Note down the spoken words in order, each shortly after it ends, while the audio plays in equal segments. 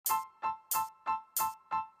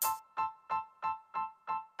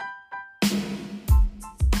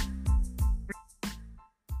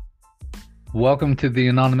Welcome to the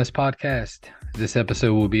Anonymous Podcast. This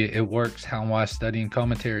episode will be It Works, How and Why Study and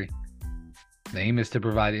Commentary. The aim is to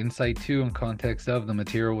provide insight to and context of the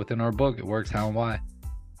material within our book, It Works, How and Why.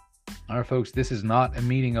 All right, folks, this is not a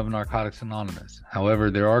meeting of Narcotics Anonymous.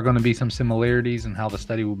 However, there are going to be some similarities in how the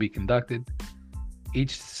study will be conducted.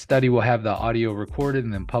 Each study will have the audio recorded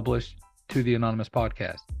and then published to the Anonymous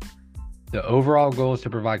Podcast. The overall goal is to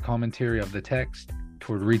provide commentary of the text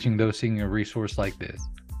toward reaching those seeking a resource like this.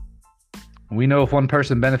 We know if one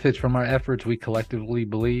person benefits from our efforts, we collectively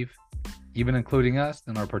believe, even including us,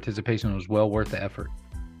 then our participation was well worth the effort.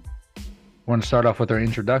 We're going to start off with our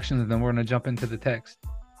introductions, and then we're going to jump into the text.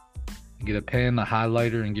 Get a pen, a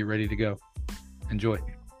highlighter, and get ready to go. Enjoy.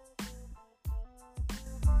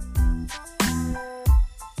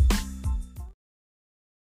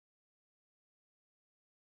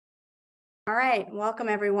 All right, welcome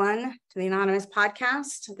everyone to the Anonymous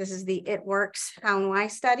Podcast. This is the It Works, How and Why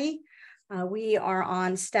study. We are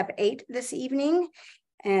on step 8 this evening,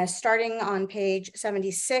 starting on page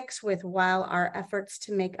 76 with While Our Efforts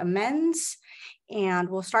to Make Amends. And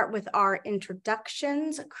we'll start with our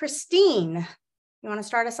introductions. Christine, you want to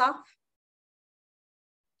start us off?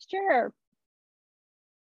 Sure.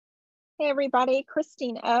 Hey everybody,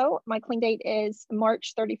 Christine O. My clean date is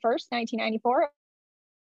March 31st, 1994.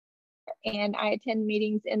 And I attend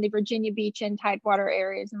meetings in the Virginia Beach and Tidewater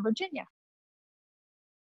areas in Virginia.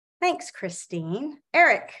 Thanks, Christine.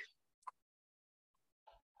 Eric.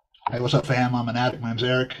 Hey, what's up, fam? I'm an addict. My name's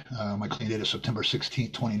Eric. My clean date is September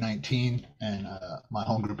 16th, 2019, and my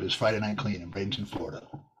home group is Friday Night Clean in Bradenton, Florida.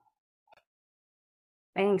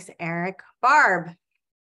 Thanks, Eric. Barb.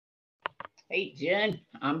 Hey, Jen.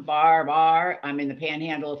 I'm Barb R. I'm in the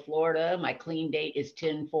Panhandle of Florida. My clean date is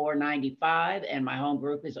 10/4/95, and my home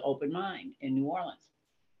group is Open Mind in New Orleans.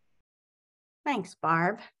 Thanks,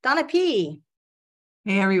 Barb. Donna P.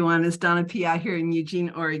 Hey everyone, it's Donna P. out here in Eugene,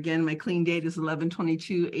 Oregon. My clean date is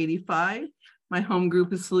 11/22/85. My home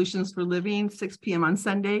group is Solutions for Living, 6 p.m. on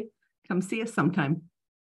Sunday. Come see us sometime.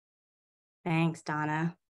 Thanks,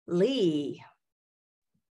 Donna. Lee.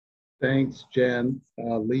 Thanks, Jen.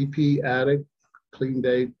 Lee P. Addict, clean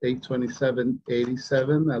date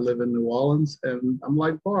 8/27/87. I live in New Orleans, and I'm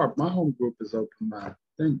like Barb. My home group is Open Mind.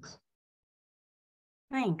 Thanks.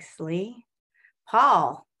 Thanks, Lee.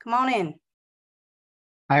 Paul, come on in.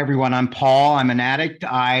 Hi, everyone. I'm Paul. I'm an addict.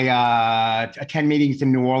 I attend meetings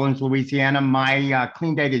in New Orleans, Louisiana. My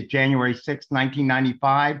clean date is January 6,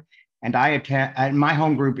 1995, and my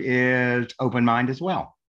home group is Open Mind as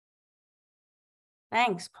well.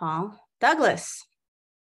 Thanks, Paul. Douglas.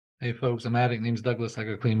 Hey, folks, I'm addict. Name's Douglas. I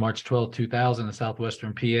got clean March 12, 2000 in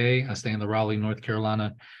southwestern PA. I stay in the Raleigh, North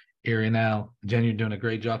Carolina area now. Jen, you're doing a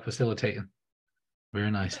great job facilitating. Very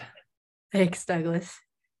nice. Thanks, Douglas.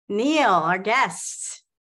 Neil, our guest.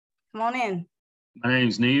 Come on in. My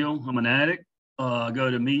name's Neil. I'm an addict. I go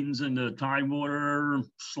to meetings in the Tidewater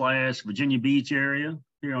 / Virginia Beach area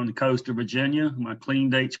here on the coast of Virginia. My clean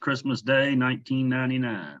date's Christmas Day,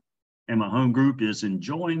 1999. And my home group is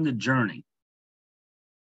Enjoying the Journey.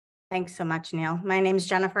 Thanks so much, Neil. My name's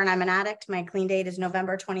Jennifer and I'm an addict. My clean date is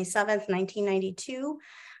November 27th, 1992.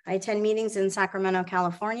 I attend meetings in Sacramento,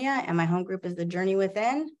 California, and my home group is The Journey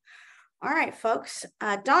Within. All right, folks.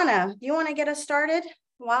 Donna, do you want to get us started?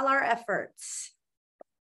 While Our Efforts.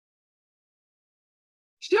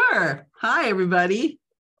 Sure. Hi, everybody.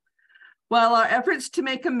 While our efforts to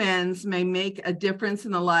make amends may make a difference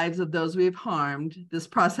in the lives of those we have harmed, this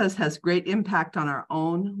process has great impact on our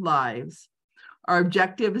own lives. Our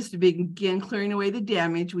objective is to begin clearing away the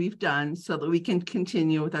damage we've done so that we can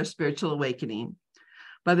continue with our spiritual awakening.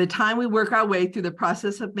 By the time we work our way through the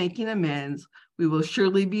process of making amends, we will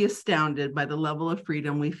surely be astounded by the level of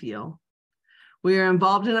freedom we feel. We are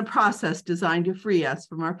involved in a process designed to free us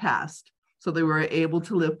from our past so that we're able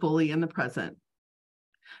to live fully in the present.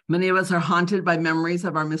 Many of us are haunted by memories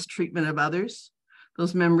of our mistreatment of others.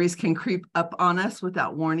 Those memories can creep up on us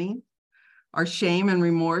without warning. Our shame and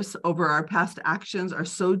remorse over our past actions are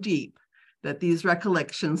so deep that these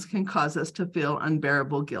recollections can cause us to feel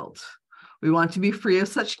unbearable guilt. We want to be free of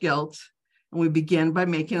such guilt, and we begin by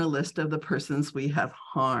making a list of the persons we have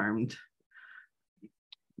harmed.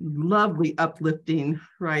 Lovely uplifting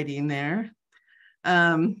writing there.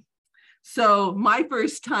 So my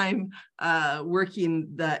first time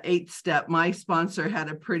working the 8th step, my sponsor had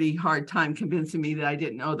a pretty hard time convincing me that I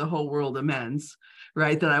didn't owe the whole world amends,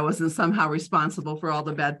 right? That I wasn't somehow responsible for all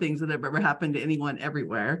the bad things that have ever happened to anyone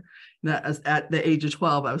everywhere. That at the age of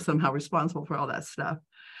 12, I was somehow responsible for all that stuff.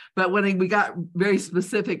 But when we got very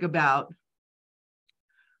specific about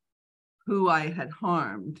who I had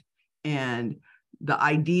harmed and the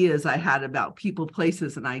ideas I had about people,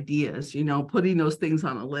 places, and ideas, you know, putting those things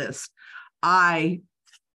on a list. I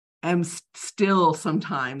am still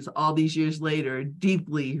sometimes, all these years later,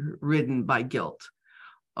 deeply ridden by guilt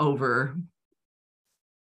over,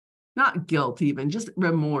 not guilt even, just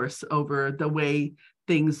remorse over the way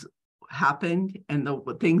things happened and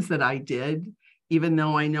the things that I did, even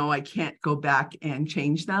though I know I can't go back and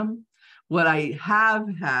change them. What I have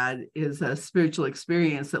had is a spiritual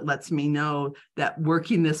experience that lets me know that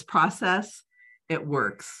working this process, it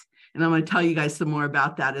works. And I'm going to tell you guys some more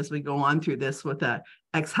about that as we go on through this with an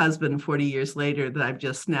ex-husband 40 years later that I've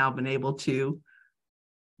just now been able to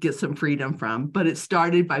get some freedom from. But it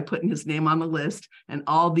started by putting his name on the list, and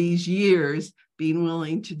all these years being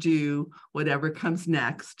willing to do whatever comes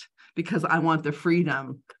next, because I want the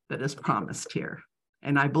freedom that is promised here.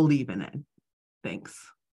 And I believe in it. Thanks.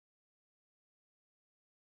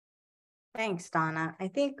 Thanks, Donna. I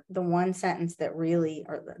think the one sentence that really,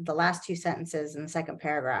 or the last two sentences in the second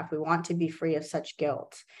paragraph, we want to be free of such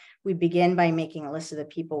guilt. We begin by making a list of the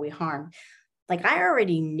people we harmed. Like, I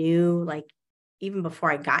already knew, like, even before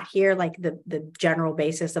I got here, like the general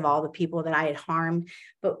basis of all the people that I had harmed.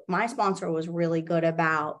 But my sponsor was really good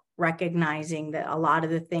about recognizing that a lot of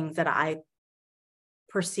the things that I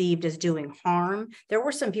perceived as doing harm, there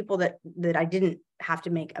were some people that I didn't have to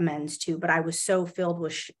make amends to, but I was so filled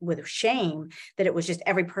with shame that it was just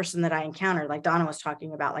every person that I encountered, like Donna was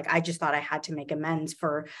talking about, like I just thought I had to make amends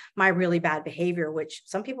for my really bad behavior, which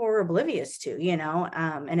some people were oblivious to, you know,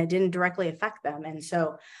 and it didn't directly affect them. And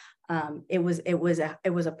so it was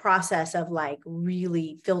a process of like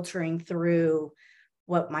really filtering through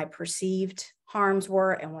what my perceived harms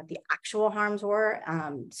were and what the actual harms were.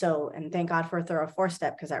 And thank God for a thorough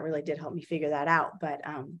 4-step, because that really did help me figure that out. But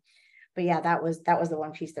yeah, that was the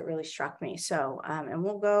one piece that really struck me. So, and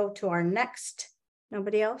we'll go to our next,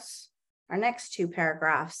 nobody else, our next two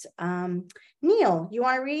paragraphs. Neil, you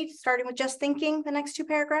want to read, starting with just thinking, the next two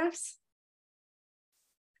paragraphs?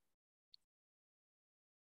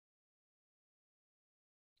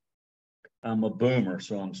 I'm a boomer,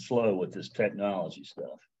 so I'm slow with this technology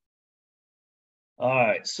stuff. All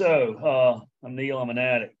right, so I'm Neil, I'm an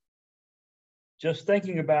addict. Just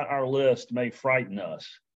thinking about our list may frighten us.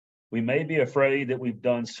 We may be afraid that we've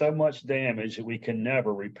done so much damage that we can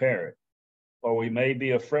never repair it. Or we may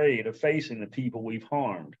be afraid of facing the people we've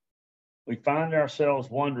harmed. We find ourselves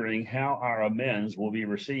wondering how our amends will be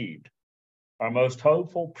received. Our most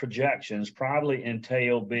hopeful projections probably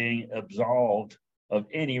entail being absolved of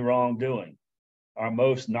any wrongdoing. Our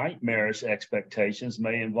most nightmarish expectations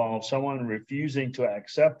may involve someone refusing to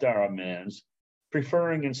accept our amends,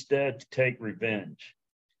 preferring instead to take revenge.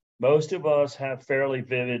 Most of us have fairly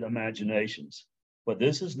vivid imaginations, but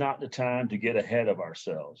this is not the time to get ahead of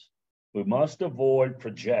ourselves. We must avoid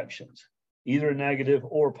projections, either negative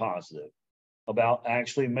or positive, about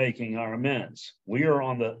actually making our amends. We are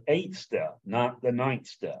on the 8th step, not the 9th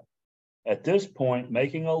step. At this point,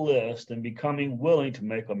 making a list and becoming willing to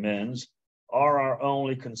make amends are our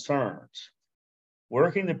only concerns.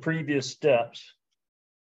 Working the previous steps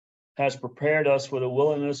has prepared us for the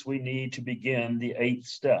willingness we need to begin the 8th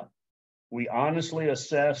step. We honestly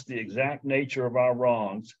assessed the exact nature of our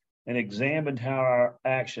wrongs and examined how our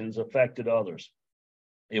actions affected others.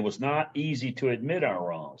 It was not easy to admit our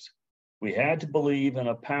wrongs. We had to believe in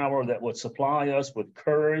a power that would supply us with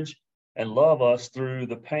courage and love us through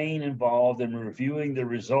the pain involved in reviewing the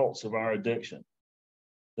results of our addiction.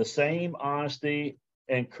 The same honesty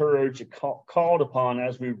and courage called upon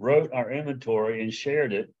as we wrote our inventory and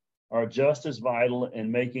shared it are just as vital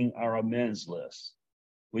in making our amends list.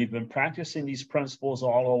 We've been practicing these principles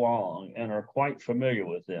all along and are quite familiar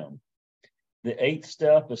with them. The 8th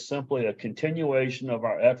step is simply a continuation of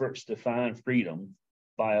our efforts to find freedom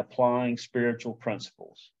by applying spiritual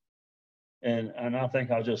principles. And I think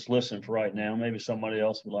I'll just listen for right now. Maybe somebody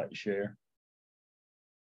else would like to share.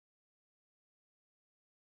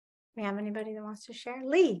 We have anybody that wants to share?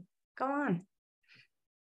 Lee, go on.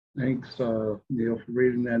 Thanks, Neil, for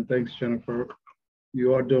reading that. Thanks, Jennifer.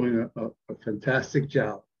 You are doing a fantastic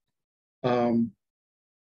job.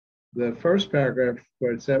 The first paragraph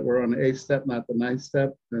where it said we're on the 8th step, not the 9th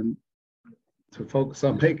step, and to focus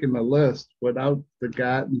on making the list without the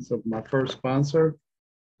guidance of my first sponsor,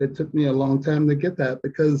 it took me a long time to get that,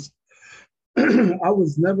 because I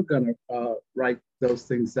was never going to write those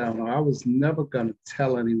things down, or I was never going to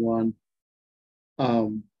tell anyone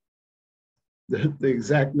the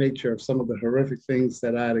exact nature of some of the horrific things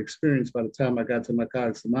that I had experienced by the time I got to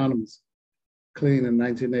Narcotics Anonymous, clean in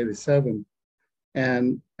 1987.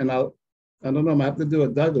 And I don't know, I have to do a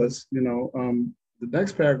Douglas, you know. The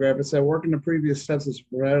next paragraph, it said, working the previous steps is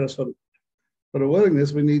prepared us for the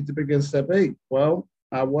willingness, we need to begin step 8. Well,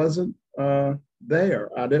 I wasn't there.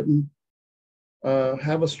 I didn't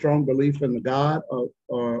have a strong belief in the God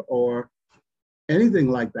or anything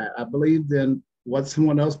like that. I believed in what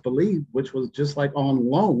someone else believed, which was just like on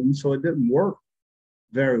loan. So it didn't work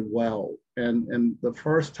very well. And the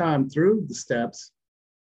first time through the steps,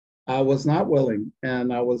 I was not willing,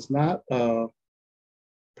 and I was not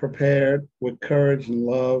prepared with courage and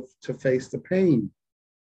love to face the pain.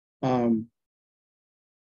 And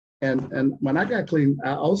when I got clean,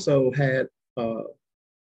 I also had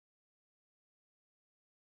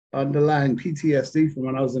underlying PTSD from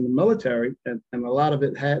when I was in the military, and a lot of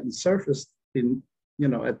it hadn't surfaced in,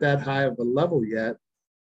 at that high of a level yet.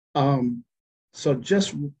 So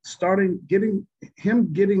just getting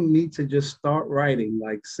me to just start writing,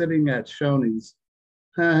 like sitting at Shoney's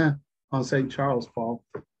on St. Charles, Paul.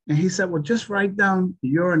 And he said, well, just write down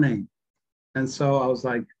your name. And so I was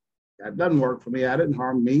like, that doesn't work for me. I didn't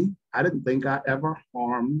harm me. I didn't think I ever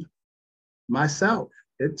harmed myself.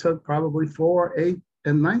 It took probably 4, 8,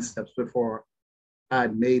 and 9 steps before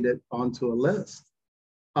I'd made it onto a list.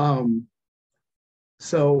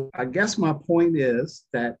 So I guess my point is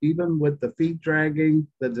that even with the feet dragging,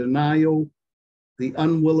 the denial, the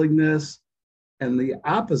unwillingness, and the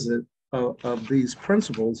opposite of these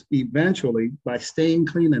principles, eventually, by staying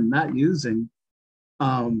clean and not using,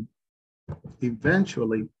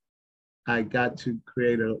 eventually I got to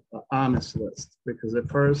create an honest list, because at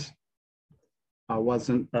first I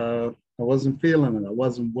wasn't feeling it. I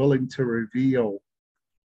wasn't willing to reveal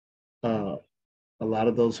a lot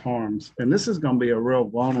of those harms. And this is going to be a real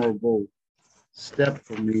vulnerable step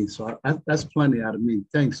for me. So that's plenty out of me.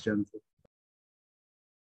 Thanks, Jennifer.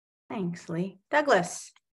 Thanks, Lee.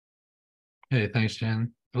 Douglas. Hey, thanks,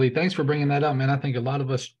 Jen. Lee, thanks for bringing that up, man. I think a lot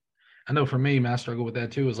of us, I know for me, man, I struggle with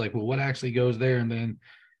that too. Is like, well, what actually goes there? And then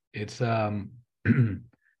it's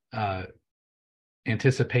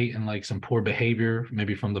anticipating like some poor behavior,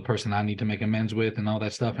 maybe from the person I need to make amends with and all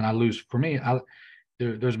that stuff. And I lose, for me,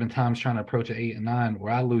 there's been times trying to approach an 8 and 9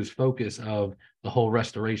 where I lose focus of the whole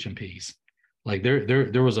restoration piece. Like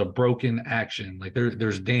there was a broken action, like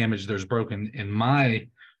there's damage, there's broken. And my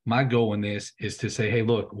goal in this is to say, hey,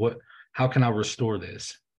 look, how can I restore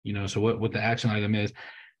this? So what the action item is.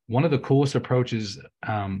 One of the coolest approaches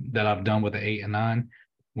that I've done with the 8 and 9,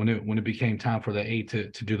 when it became time for the 8 to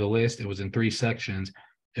do the list, it was in 3 sections.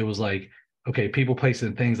 It was like, okay, people, places,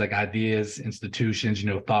 and things, like ideas, institutions,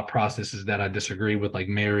 thought processes that I disagree with, like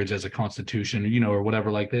marriage as a constitution, or whatever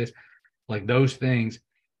like this, like those things.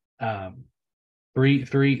 3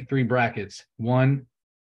 brackets. 1,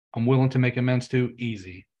 I'm willing to make amends to,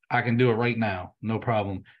 easy. I can do it right now, no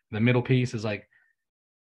problem. The middle piece is like,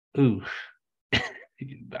 ooh,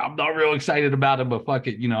 I'm not real excited about it, but fuck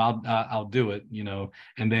it, I'll do it,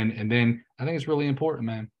 and then I think it's really important,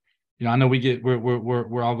 man. I know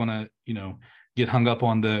we're all gonna, get hung up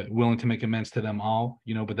on the willing to make amends to them all,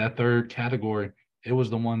 but that third category, it was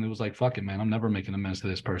the one that was like, fuck it, man, I'm never making amends to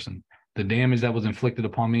this person. The damage that was inflicted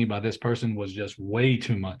upon me by this person was just way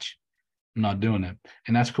too much. I'm not doing it.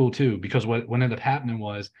 And that's cool too, because what ended up happening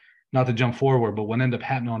was, not to jump forward, but what ended up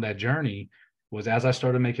happening on that journey was, as I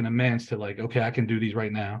started making amends to like, okay, I can do these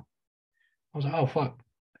right now, I was like, oh, fuck,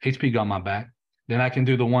 HP got my back. Then I can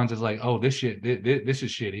do the ones that's like, oh, this is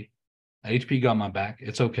shitty. HP got my back.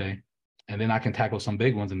 It's okay. And then I can tackle some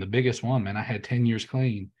big ones. And the biggest one, man, I had 10 years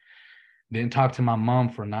clean. Didn't talk to my mom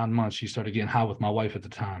for 9 months. She started getting high with my wife at the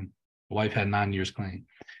time. My wife had 9 years clean.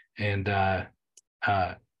 And I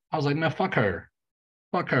was like, man, fuck her.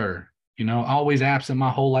 Fuck her. Always absent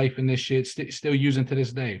my whole life in this shit, still using to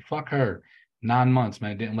this day. Fuck her. 9 months,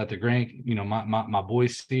 man. Didn't let the my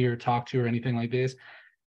boys see her, talk to her, anything like this.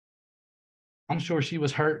 I'm sure she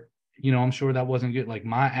was hurt. I'm sure that wasn't good. Like,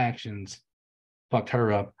 my actions fucked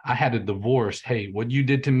her up. I had to divorce. Hey, what you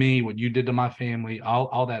did to me, what you did to my family,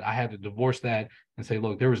 all that, I had to divorce that and say,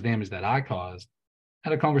 look, there was damage that I caused.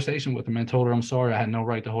 Had a conversation with her, man, told her I'm sorry. I had no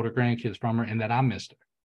right to hold her grandkids from her and that I missed her.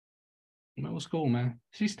 It was cool, man.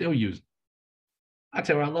 She's still using. I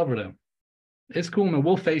tell her I love her though. It's cool, man.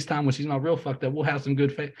 We'll FaceTime when she's not real fucked up. We'll have some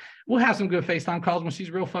good FaceTime calls when she's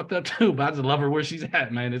real fucked up too. But I just love her where she's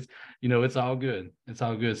at, man. It's it's all good. It's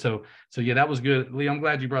all good. So yeah, that was good. Lee, I'm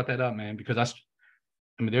glad you brought that up, man, because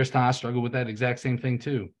there's times I struggle with that exact same thing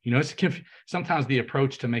too. It's sometimes the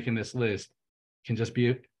approach to making this list can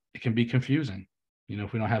be confusing.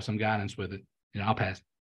 If we don't have some guidance with it. I'll pass.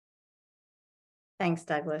 Thanks,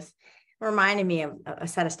 Douglas. Reminded me of a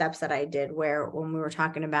set of steps that I did where, when we were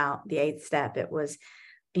talking about the 8th step, it was,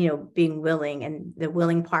 being willing. And the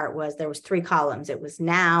willing part was, there was 3 columns. It was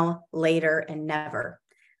now, later, and never.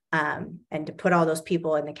 and to put all those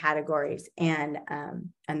people in the categories. And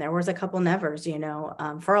there was a couple nevers,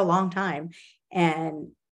 for a long time. And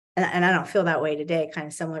I don't feel that way today, kind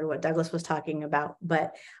of similar to what Douglas was talking about,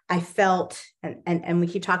 but I felt, and we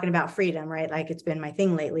keep talking about freedom, right? Like it's been my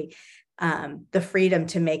thing lately, the freedom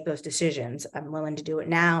to make those decisions. I'm willing to do it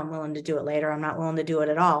now. I'm willing to do it later. I'm not willing to do it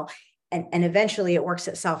at all. And eventually it works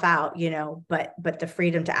itself out, but the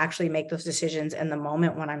freedom to actually make those decisions in the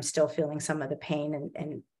moment when I'm still feeling some of the pain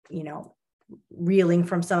and reeling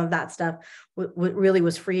from some of that stuff, what really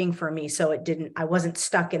was freeing for me. So I wasn't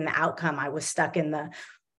stuck in the outcome. I was stuck in the,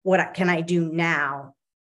 what can I do now?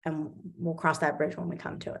 And we'll cross that bridge when we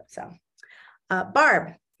come to it. So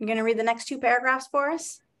Barb, you're going to read the next 2 paragraphs for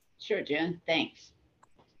us? Sure, Jen, thanks.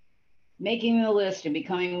 Making the list and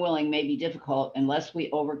becoming willing may be difficult unless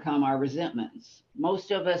we overcome our resentments.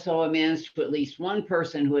 Most of us owe amends to at least one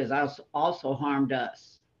person who has also harmed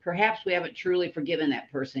us. Perhaps we haven't truly forgiven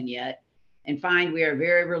that person yet and find we are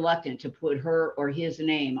very reluctant to put her or his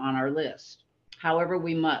name on our list. However,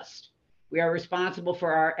 we must. We are responsible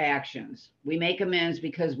for our actions. We make amends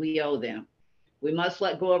because we owe them. We must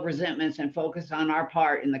let go of resentments and focus on our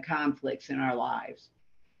part in the conflicts in our lives.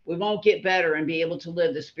 We won't get better and be able to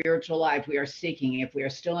live the spiritual life we are seeking if we are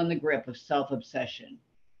still in the grip of self-obsession.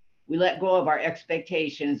 We let go of our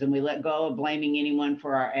expectations and we let go of blaming anyone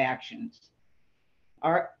for our actions.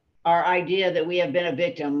 Our idea that we have been a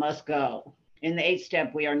victim must go. In the 8th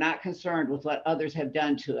step, we are not concerned with what others have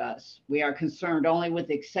done to us. We are concerned only with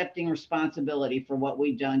accepting responsibility for what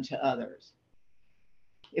we've done to others.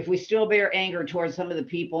 If we still bear anger towards some of the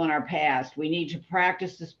people in our past, we need to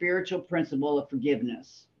practice the spiritual principle of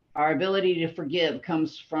forgiveness. Our ability to forgive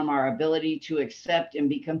comes from our ability to accept and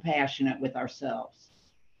be compassionate with ourselves.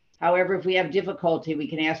 However, if we have difficulty, we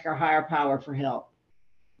can ask our higher power for help.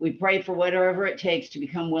 We pray for whatever it takes to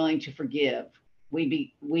become willing to forgive.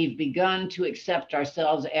 We've begun to accept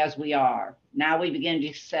ourselves as we are. Now we begin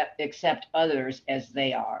to accept others as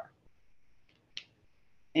they are.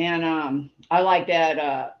 And I like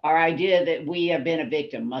that our idea that we have been a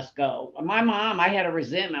victim must go. My mom, I had a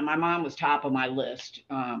resentment. My mom was top of my list,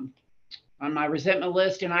 on my resentment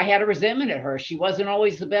list, and I had a resentment at her. She wasn't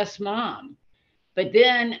always the best mom. But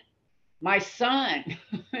then my son,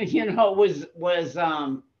 was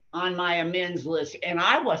on my amends list, and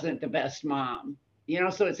I wasn't the best mom.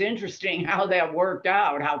 So it's interesting how that worked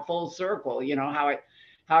out, how full circle,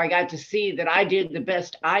 how I got to see that I did the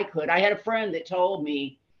best I could. I had a friend that told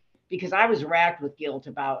me, because I was racked with guilt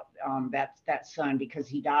about that son because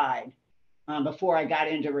he died before I got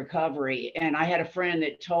into recovery. And I had a friend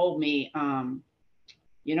that told me,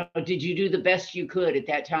 did you do the best you could at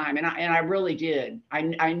that time? And I really did.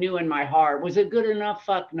 I knew in my heart, was it good enough?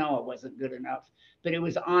 Fuck no, it wasn't good enough. But it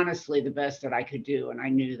was honestly the best that I could do. And I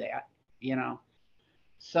knew that,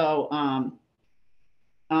 So,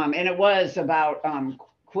 and it was about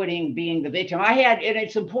quitting being the victim. And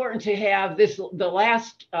it's important to have this, the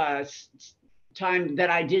last time that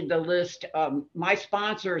I did the list, my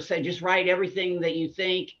sponsor said, just write everything that you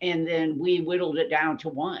think. And then we whittled it down to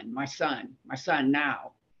 1, my son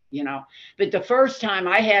now, but the first time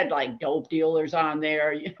I had like dope dealers on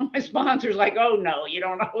there, my sponsor's like, oh no, you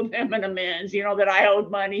don't owe them an amends, that I owed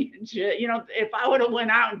money and shit, if I would have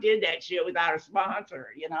went out and did that shit without a sponsor,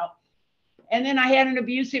 And then I had an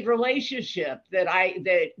abusive relationship that I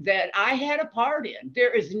had a part in.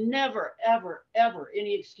 There is never, ever, ever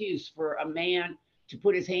any excuse for a man to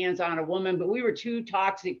put his hands on a woman, but we were 2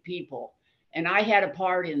 toxic people, and I had a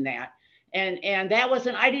part in that. And that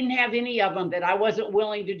wasn't, I didn't have any of them that I wasn't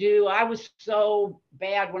willing to do. I was so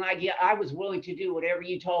bad when I was willing to do whatever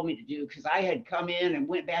you told me to do, because I had come in and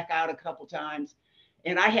went back out a couple times.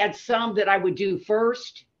 And I had some that I would do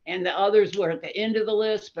first, and the others were at the end of the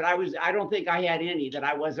list, but I don't think I had any that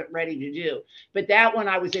I wasn't ready to do. But that one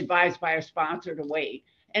I was advised by a sponsor to wait.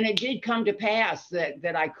 And it did come to pass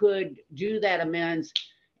that I could do that amends,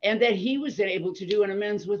 and that he was able to do an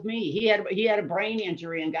amends with me. He had a brain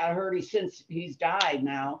injury and got hurt. He's died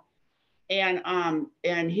now.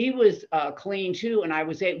 And he was clean too.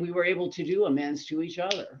 And we were able to do amends to each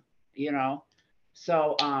other,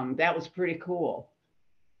 So that was pretty cool.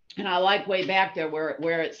 And I like way back there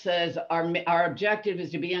where it says our objective is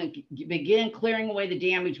to begin clearing away the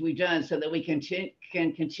damage we've done so that we can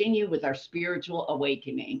continue with our spiritual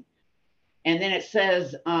awakening. And then it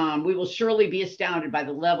says, we will surely be astounded by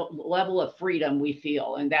the level of freedom we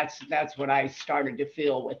feel. And that's what I started to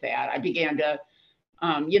feel with that. I began to,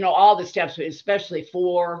 all the steps, especially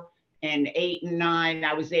 4 and 8 and 9,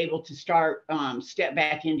 I was able to start step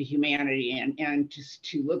back into humanity and just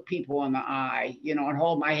to look people in the eye, and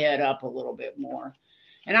hold my head up a little bit more.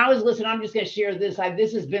 And I was listening, I'm just going to share this.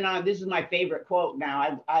 This is my favorite quote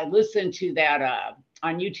now. I listened to that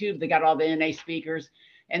on YouTube. They got all the NA speakers.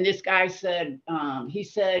 And this guy said, he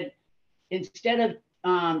said, instead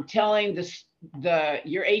of telling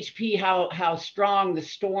your HP how strong the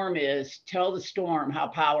storm is, tell the storm how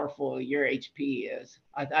powerful your HP is.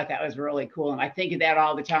 I thought that was really cool. And I think of that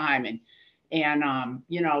all the time. And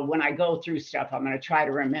you know, when I go through stuff, I'm going to try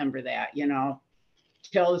to remember that, you know,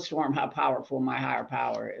 tell the storm how powerful my higher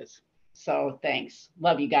power is. So thanks.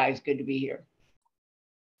 Love you guys. Good to be here.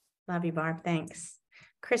 Love you, Barb. Thanks.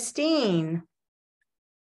 Christine.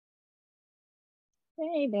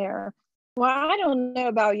 Hey there. Well, I don't know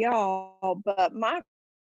about y'all, but my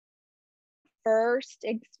first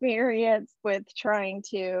experience with trying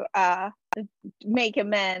to make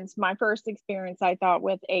amends, my first experience I thought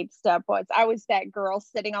with 8-step was I was that girl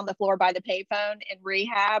sitting on the floor by the payphone in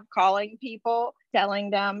rehab, calling people, telling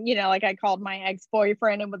them, you know, like I called my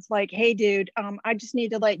ex-boyfriend and was like, hey dude, I just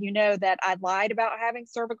need to let you know that I lied about having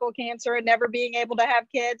cervical cancer and never being able to have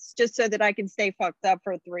kids just so that I can stay fucked up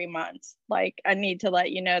for 3 months. Like, I need to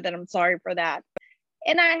let you know that I'm sorry for that.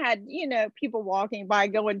 And I had, you know, people walking by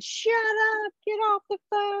going, shut up, get off the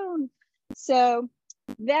phone. So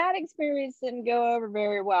that experience didn't go over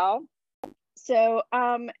very well. So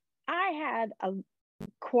I had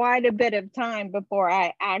quite a bit of time before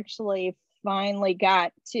I actually finally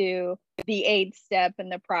got to the 8th step in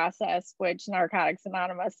the process, which Narcotics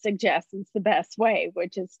Anonymous suggests is the best way,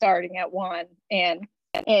 which is starting at 1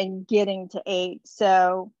 and getting to 8.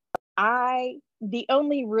 So the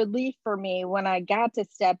only relief for me when I got to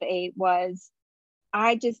step 8 was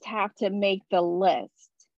I just have to make the list.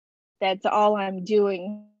 That's all I'm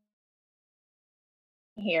doing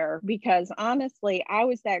here, because honestly, I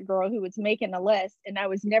was that girl who was making a list and I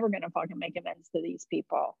was never going to fucking make amends to these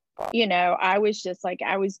people. You know, I was just like,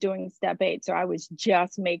 I was doing step 8. So I was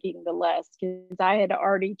just making the list because I had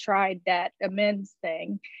already tried that amends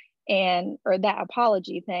thing or that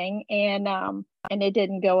apology thing. And it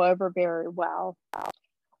didn't go over very well.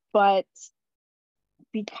 But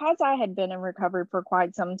because I had been in recovery for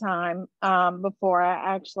quite some time before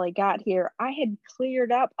I actually got here, I had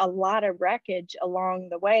cleared up a lot of wreckage along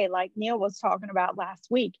the way. Like Neil was talking about last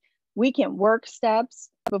week, we can work steps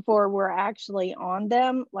before we're actually on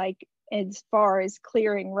them. Like as far as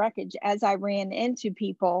clearing wreckage, as I ran into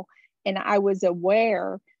people and I was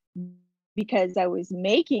aware because I was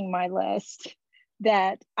making my list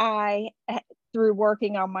that through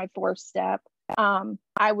working on my 4th step,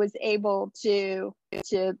 I was able to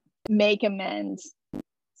make amends,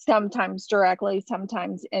 sometimes directly,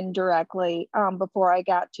 sometimes indirectly, before I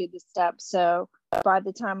got to the steps. So by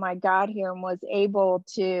the time I got here and was able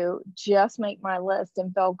to just make my list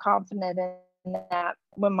and felt confident in that,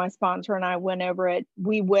 when my sponsor and I went over it,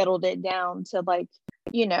 we whittled it down to, like,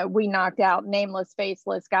 you know, we knocked out nameless,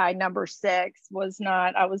 faceless guy number 6. I was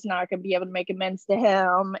not going to be able to make amends to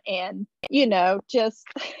him. And, you know, just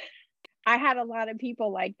I had a lot of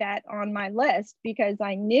people like that on my list because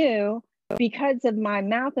I knew, because of my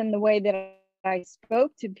mouth and the way that I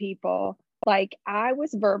spoke to people, like I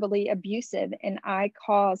was verbally abusive and I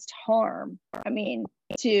caused harm,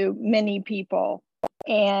 to many people.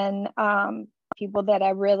 And people that I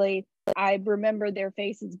remember their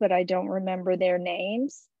faces, but I don't remember their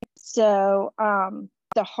names. So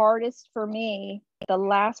the hardest for me, the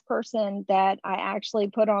last person that I actually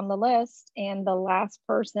put on the list and the last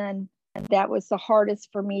person that was the hardest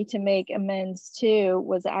for me to make amends to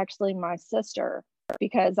was actually my sister,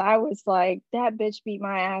 because I was like, that bitch beat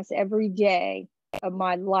my ass every day of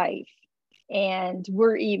my life and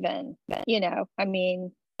we're even, you know.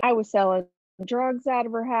 I was selling drugs out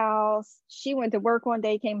of her house. She went to work one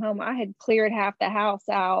day, came home. I had cleared half the house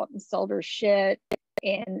out and sold her shit.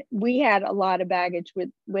 And we had a lot of baggage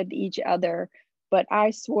with each other. But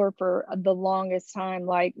I swore for the longest time,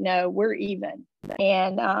 like, no, we're even.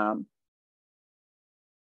 And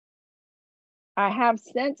I have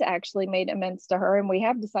since actually made amends to her, and we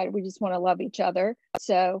have decided we just want to love each other.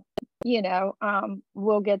 So, you know,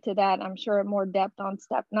 we'll get to that, I'm sure, in more depth on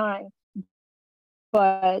step 9.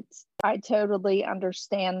 But I totally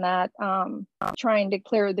understand that, trying to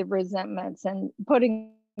clear the resentments and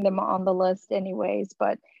putting them on the list anyways.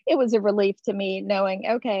 But it was a relief to me knowing,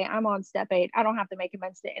 okay, I'm on step 8. I don't have to make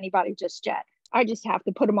amends to anybody just yet. I just have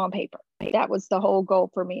to put them on paper. That was the whole goal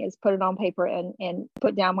for me, is put it on paper and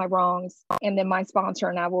put down my wrongs. And then my sponsor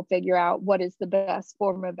and I will figure out what is the best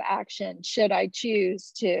form of action should I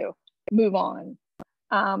choose to move on.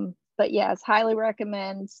 But yes, highly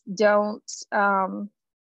recommend. Don't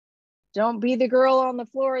be the girl on the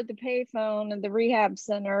floor at the payphone at the rehab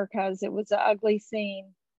center, because it was an ugly scene.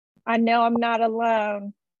 I know I'm not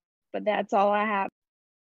alone, but that's all I have.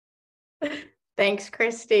 Thanks,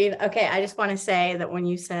 Christine. Okay, I just want to say that when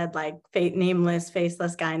you said like nameless,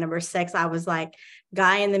 faceless guy number 6, I was like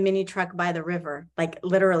guy in the mini truck by the river. Like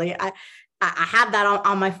literally, I have that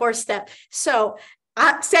on my 4th step. So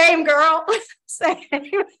same girl, same.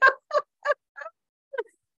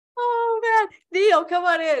 Oh man, Neil, come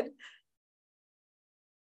on in.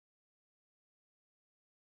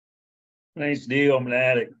 Name's Neil. I'm an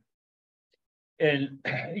addict. And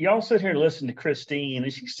y'all sit here and listen to Christine,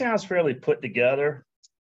 and she sounds fairly put together.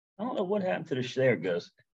 I don't know what happened to the there it goes.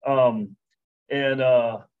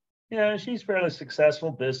 Yeah, she's fairly successful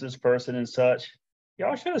business person and such.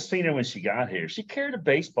 Y'all should have seen her when she got here. She carried a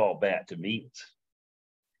baseball bat to meetings.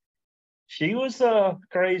 She was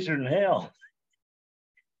crazier than hell.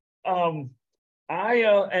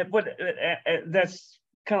 That's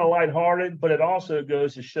kind of lighthearted, but it also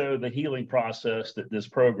goes to show the healing process that this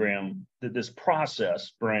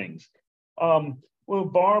process brings. When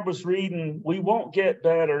Barb was reading, we won't get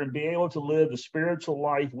better and be able to live the spiritual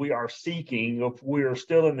life we are seeking if we are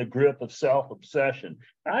still in the grip of self-obsession.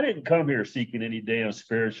 I didn't come here seeking any damn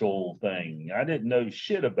spiritual thing. I didn't know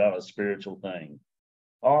shit about a spiritual thing.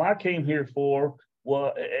 All I came here for,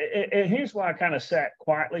 well, and here's why I kind of sat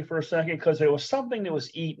quietly for a second, because there was something that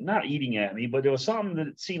was not eating at me, but there was something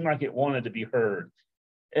that seemed like it wanted to be heard.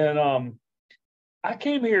 And I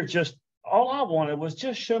came here all I wanted was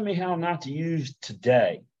just show me how not to use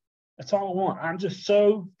today. That's all I want. I'm just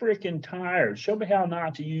so freaking tired. Show me how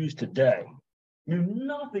not to use today. Knew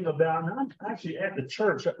nothing about it. I'm actually at the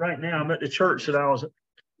church right now. I'm at the church that I was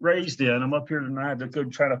raised in. I'm up here tonight to go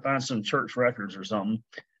try to find some church records or something.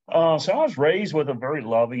 So I was raised with a very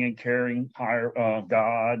loving and caring higher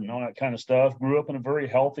God and all that kind of stuff. Grew up in a very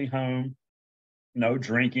healthy home. No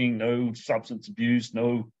drinking, no substance abuse,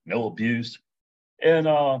 no abuse. And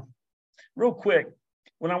real quick,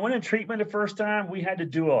 when I went in treatment the first time, we had to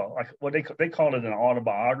do what they called it an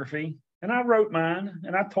autobiography. And I wrote mine,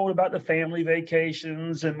 and I told about the family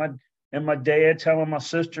vacations and my dad telling my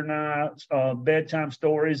sister and I bedtime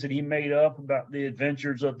stories that he made up about the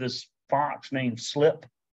adventures of this fox named Slip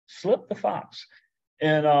the fox,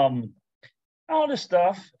 and all this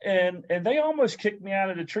stuff. And they almost kicked me out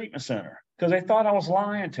of the treatment center because they thought I was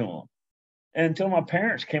lying to them. Until my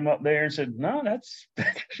parents came up there and said, no, that's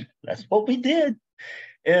what we did.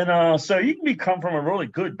 And so you can come from a really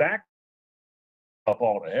good back up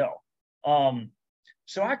all to hell.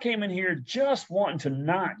 So I came in here just wanting to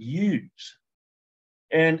not use.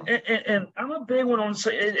 And I'm a big one on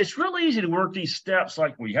say it's really easy to work these steps.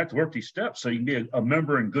 Like, well, you have to work these steps so you can be a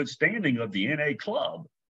member in good standing of the NA club.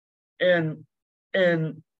 And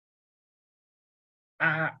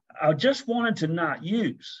I just wanted to not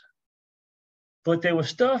use. But there was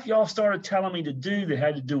stuff y'all started telling me to do that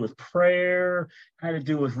had to do with prayer, had to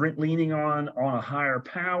do with leaning on a higher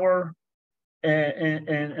power.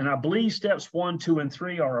 And I believe steps 1, 2, and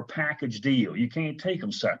 3 are a package deal. You can't take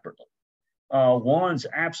them separately. One's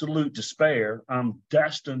absolute despair. I'm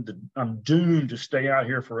doomed to stay out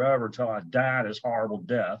here forever until I die this horrible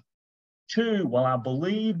death. 2, while I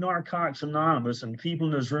believe Narcotics Anonymous and people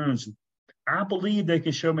in those rooms, I believe they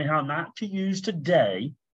can show me how not to use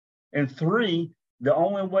today. And 3, the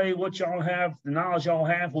only way the knowledge y'all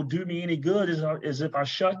have will do me any good is if I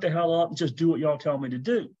shut the hell up and just do what y'all tell me to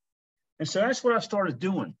do. And so that's what I started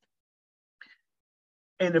doing.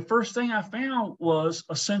 And the first thing I found was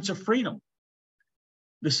a sense of freedom.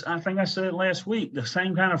 I think I said it last week, the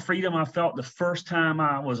same kind of freedom I felt the first time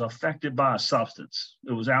I was affected by a substance.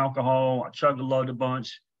 It was alcohol. I chugged a load a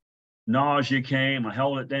bunch. Nausea came. I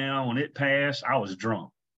held it down. When it passed, I was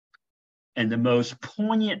drunk. And the most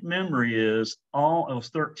poignant memory is I was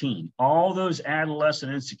 13. All those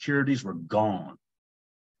adolescent insecurities were gone.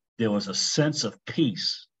 There was a sense of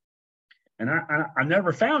peace. And I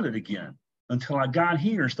never found it again until I got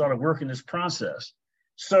here and started working this process.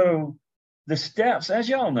 So the steps, as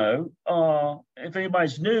y'all know, if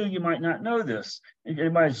anybody's new, you might not know this. If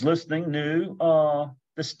anybody's listening new,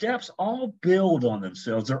 the steps all build on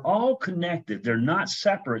themselves. They're all connected. They're not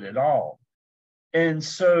separate at all. And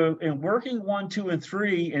so in working 1, 2, and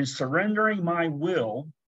 3 and surrendering my will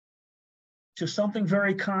to something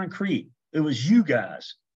very concrete, it was you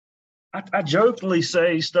guys. I jokingly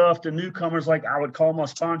say stuff to newcomers like I would call my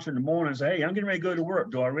sponsor in the morning and say, hey, I'm getting ready to go to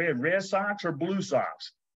work. Do I wear red socks or blue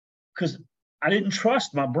socks? Because I didn't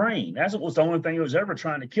trust my brain. That was the only thing that was ever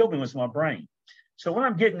trying to kill me was my brain. So what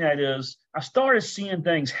I'm getting at is I started seeing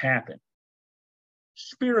things happen,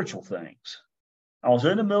 spiritual things. I was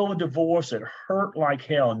in the middle of a divorce that hurt like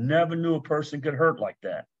hell. Never knew a person could hurt like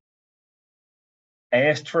that.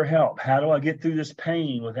 asked for help. How do I get through this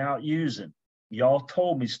pain without using? Y'all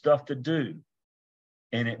told me stuff to do,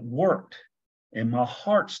 and it worked. And my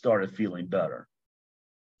heart started feeling better.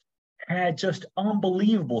 Had just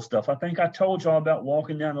unbelievable stuff. I think I told y'all about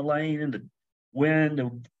walking down the lane and the wind, the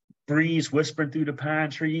breeze whispering through the pine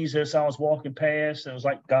trees as I was walking past. It was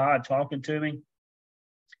like God talking to me.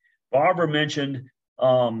 Barbara mentioned,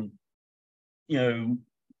 putting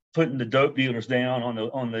the dope dealers down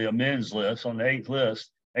on the amends list, on the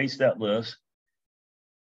 8-step list.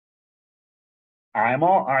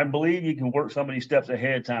 I believe you can work so many steps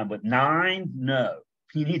ahead of time, but 9, no.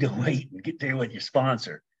 You need to wait and get there with your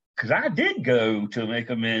sponsor. Because I did go to make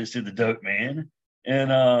amends to the dope man,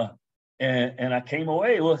 and I came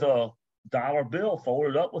away with a $1 bill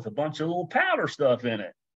folded up with a bunch of little powder stuff in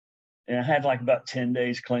it. And I had like about 10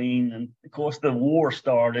 days clean. And of course, the war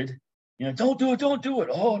started. Don't do it.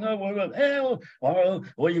 Oh no, hell,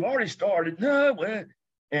 well, you've already started. No, well.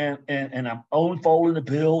 And I'm unfolding the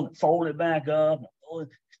bill and folding it back up.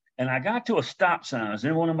 And I got to a stop sign. I was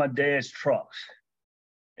in one of my dad's trucks.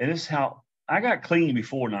 And this is how I got clean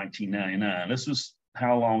before 1999. This was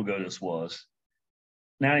how long ago this was.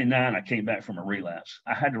 99, I came back from a relapse.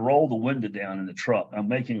 I had to roll the window down in the truck. I'm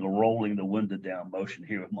making a rolling the window down motion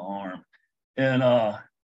here with my arm. And I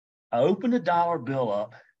opened the $1 bill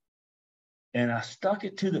up. And I stuck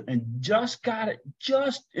it and just got it,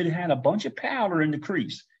 it had a bunch of powder in the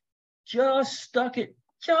crease. Just stuck it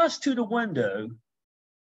just to the window.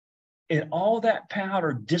 And all that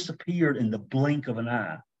powder disappeared in the blink of an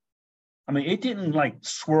eye. I mean, it didn't like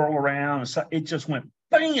swirl around. It just went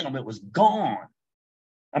bam, it was gone.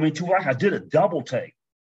 I mean, to like I did a double take.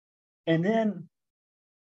 And then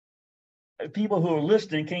people who are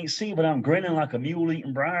listening can't see, but I'm grinning like a mule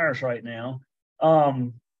eating briars right now.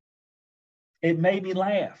 It made me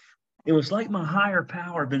laugh. It was like my higher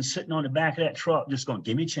power had been sitting on the back of that truck, just going,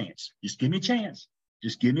 give me a chance. Just give me a chance.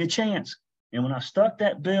 Just give me a chance. And when I stuck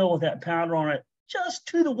that bill with that powder on it, just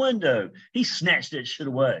to the window, he snatched that shit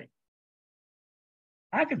away.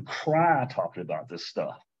 I could cry talking about this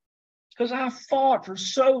stuff because I fought for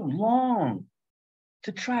so long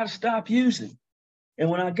to try to stop using.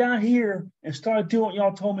 And when I got here and started doing what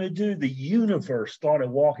y'all told me to do, the universe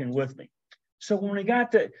started walking with me. So when we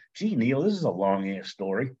got to, gee, Neil, this is a long ass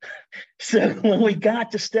story. So when we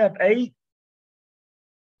got to step 8,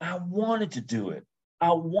 I wanted to do it.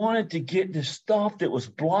 I wanted to get the stuff that was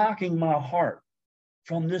blocking my heart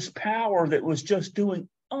from this power that was just doing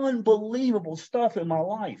unbelievable stuff in my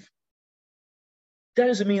life. That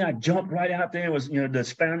doesn't mean I jumped right out there and was,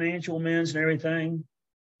 this financial amends and everything,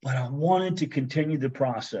 but I wanted to continue the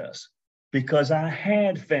process because I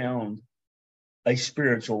had found a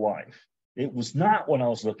spiritual life. It was not what I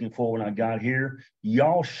was looking for when I got here.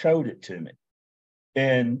 Y'all showed it to me.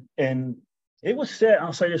 And it was said,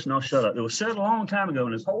 I'll say this and I'll shut up. It was said a long time ago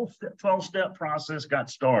when this whole 12-step process got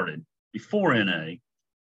started before NA.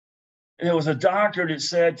 And there was a doctor that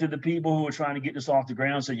said to the people who were trying to get this off the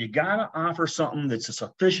ground, said, you got to offer something that's a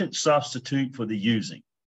sufficient substitute for the using.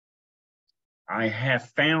 I have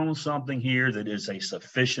found something here that is a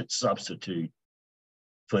sufficient substitute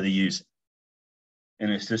for the using.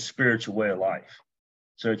 And it's this spiritual way of life.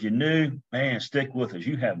 So if you're new, man, stick with us.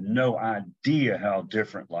 You have no idea how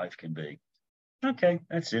different life can be. Okay,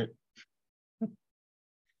 that's it.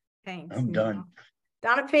 Thanks. I'm done.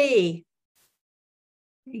 Donna P.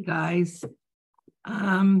 Hey guys.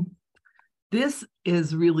 This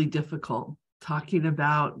is really difficult, talking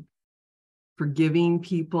about forgiving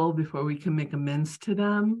people before we can make amends to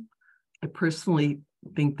them. I personally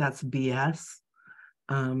think that's BS,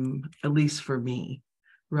 at least for me.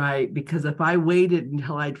 Right? Because if I waited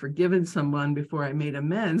until I'd forgiven someone before I made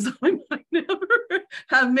amends, I might never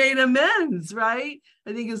have made amends, right?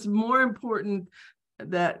 I think it's more important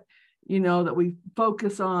that, that we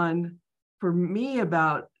focus on, for me,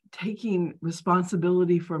 about taking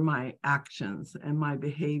responsibility for my actions and my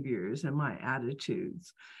behaviors and my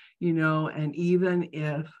attitudes, and even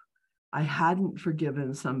if I hadn't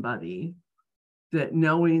forgiven somebody, that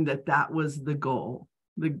knowing that was the goal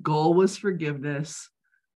was forgiveness.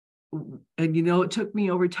 And, it took me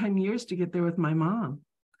over 10 years to get there with my mom,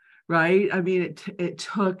 right? I mean, it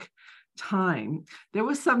took time. There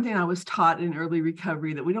was something I was taught in early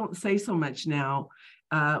recovery that we don't say so much now,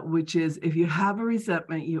 which is if you have a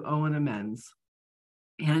resentment, you owe an amends.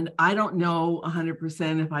 And I don't know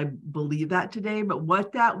 100% if I believe that today, but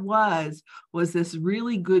what that was this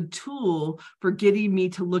really good tool for getting me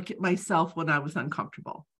to look at myself when I was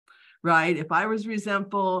uncomfortable. Right? If I was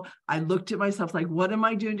resentful, I looked at myself like, what am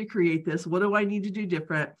I doing to create this? What do I need to do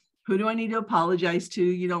different? Who do I need to apologize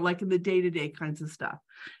to? Like in the day-to-day kinds of stuff.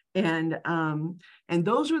 And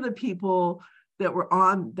those were the people that were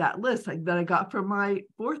on that list, like, that I got from my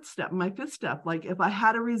fourth step, my fifth step. Like, if I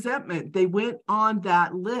had a resentment, they went on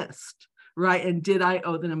that list, right? And did I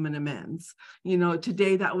owe them an amends? You know,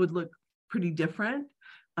 today that would look pretty different,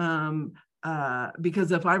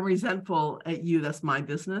 because if I'm resentful at you, that's my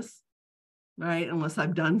business, right? Unless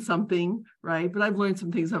I've done something, right? But I've learned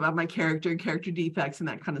some things about my character and character defects and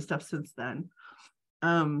that kind of stuff since then.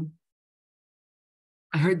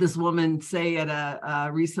 I heard this woman say at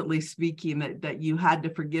a recently speaking that you had to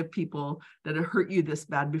forgive people that had hurt you this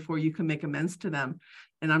bad before you can make amends to them.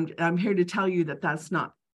 And I'm here to tell you that that's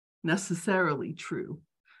not necessarily true.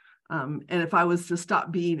 And if I was to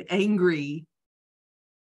stop being angry,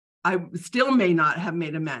 I still may not have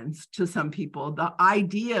made amends to some people. The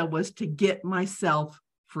idea was to get myself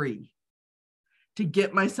free. To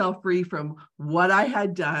get myself free from what I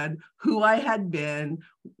had done, who I had been,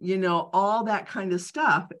 you know, all that kind of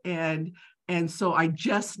stuff. And so I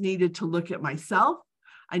just needed to look at myself.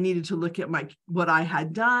 I needed to look at what I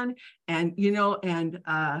had done, and, you know, and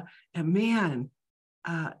man,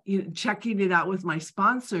 you know, checking it out with my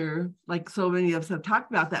sponsor, like so many of us have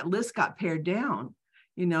talked about, that list got pared down,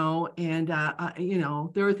 you know, and you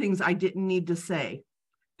know, there were things I didn't need to say.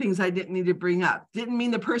 Things I didn't need to bring up. Didn't mean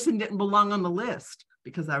the person didn't belong on the list,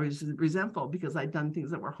 because I was resentful because I'd done things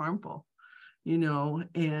that were harmful, you know.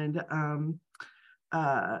 And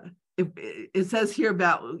it says here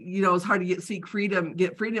about, you know, it's hard to get freedom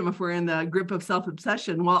if we're in the grip of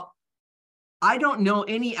self-obsession. Well, I don't know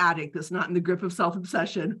any addict that's not in the grip of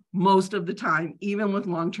self-obsession most of the time, even with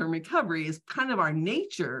long-term recovery. Is kind of our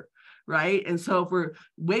nature, right? And so if we're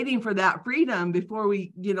waiting for that freedom before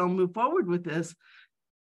we, you know, move forward with this,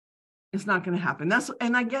 it's not going to happen.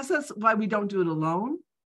 And I guess that's why we don't do it alone.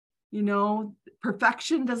 You know,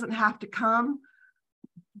 perfection doesn't have to come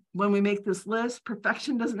when we make this list.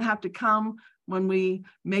 Perfection doesn't have to come when we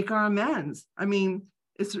make our amends. I mean,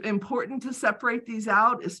 it's important to separate these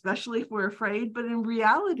out, especially if we're afraid, but in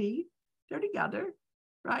reality, they're together,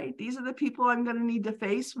 right? These are the people I'm going to need to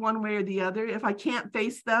face one way or the other. If I can't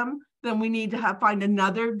face them, then we need to find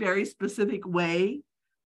another very specific way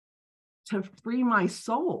to free my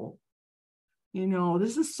soul. You know,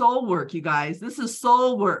 this is soul work, you guys. This is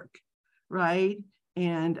soul work, right?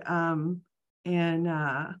 And I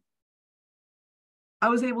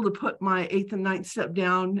was able to put my 8th and 9th step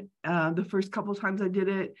down the first couple of times I did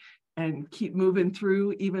it, and keep moving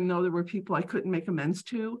through, even though there were people I couldn't make amends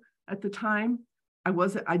to at the time.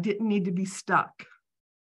 I didn't need to be stuck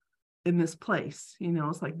in this place. You know,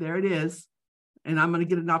 it's like, there it is. And I'm going to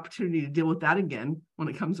get an opportunity to deal with that again when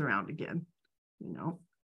it comes around again, you know.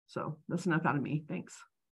 So that's enough out of me. Thanks.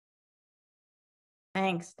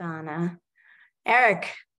 Thanks, Donna.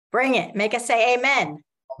 Eric, bring it. Make us say amen.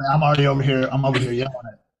 I'm already over here. I'm over here yelling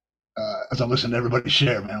it as I'm listening to everybody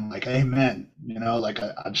share, man. I'm like, amen. You know, like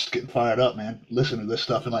I just get fired up, man. Listen to this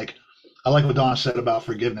stuff. And like, I like what Donna said about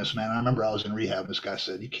forgiveness, man. I remember I was in rehab. This guy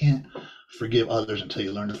said, you can't forgive others until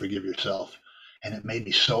you learn to forgive yourself. And it made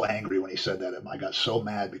me so angry when he said that. I got so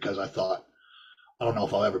mad because I thought, I don't know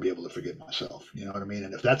if I'll ever be able to forgive myself. You know what I mean?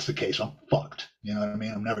 And if that's the case, I'm fucked. You know what I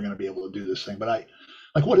mean? I'm never going to be able to do this thing. But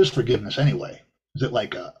what is forgiveness anyway? Is it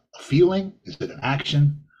like a feeling? Is it an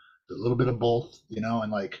action? Is it a little bit of both? You know,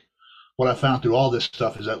 and like what I found through all this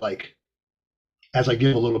stuff is that like, as I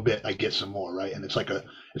give a little bit, I get some more, right? And it's like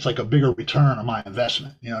a bigger return on my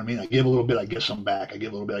investment. You know what I mean? I give a little bit, I get some back. I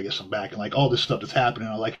give a little bit, I get some back. And like all this stuff that's happening,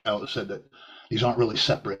 I like how it said that these aren't really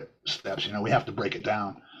separate steps. You know, we have to break it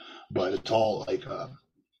down. But it's all like,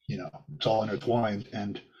 you know, it's all intertwined.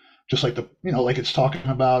 And just like like it's talking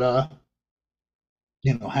about,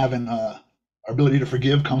 you know, having our ability to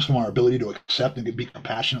forgive comes from our ability to accept and to be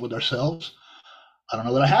compassionate with ourselves. I don't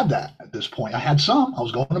know that I had that at this point. I had some. I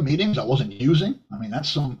was going to meetings I wasn't using. I mean, that's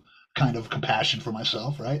some kind of compassion for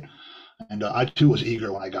myself, right? And I too was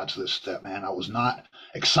eager when I got to this step, man. I was not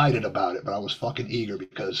excited about it, but I was fucking eager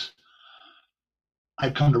because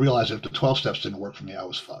I'd come to realize that if the 12 steps didn't work for me, I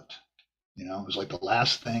was fucked. You know, it was like the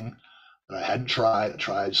last thing that I hadn't tried. I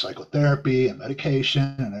tried psychotherapy and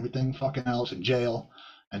medication and everything fucking else in jail,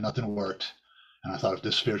 and nothing worked. And I thought, if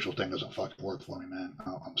this spiritual thing doesn't fucking work for me, man,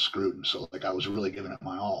 I'm screwed. And so like I was really giving it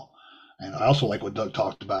my all. And I also like what Doug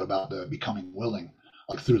talked about the becoming willing,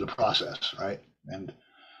 like through the process, right? And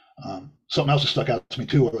something else that stuck out to me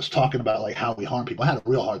too, where it was talking about like how we harm people. I had a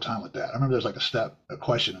real hard time with that. I remember there's like a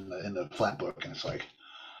question in the flat book, and it's like,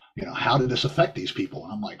 you know, how did this affect these people?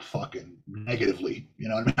 And I'm like, fucking negatively. You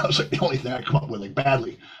know what I mean? That was like the only thing I come up with, like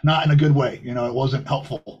badly, not in a good way. You know, it wasn't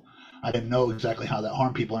helpful. I didn't know exactly how that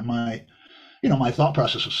harmed people. And my thought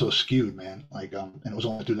process was so skewed, man. Like, and it was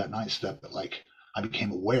only through that 9th step that like I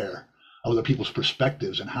became aware of other people's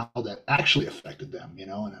perspectives and how that actually affected them,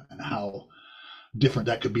 and how different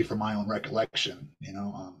that could be from my own recollection.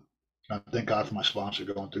 I thank God for my sponsor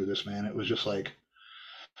going through this, man. It was just like,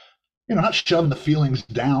 not shoving the feelings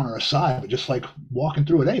down or aside, but just like walking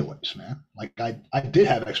through it anyways, man. Like I did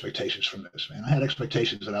have expectations from this, man. I had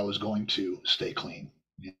expectations that I was going to stay clean.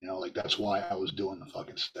 Like that's why I was doing the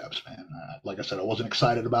fucking steps, man. Like I said, I wasn't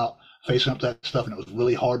excited about facing up to that stuff, and it was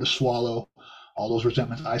really hard to swallow all those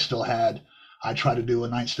resentments I still had. I tried to do a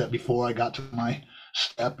 9 step before I got to my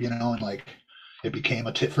step, and like it became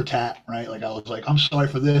a tit for tat, right? Like I was like, I'm sorry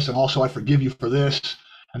for this, and also I forgive you for this.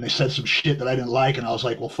 And they said some shit that I didn't like, and I was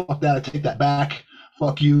like, well, fuck that, I take that back.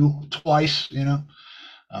 Fuck you twice,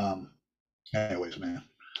 Anyways, man,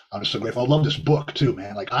 I'm just so grateful. I love this book too,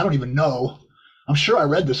 man. Like I don't even know. I'm sure I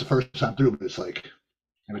read this the first time through, but it's like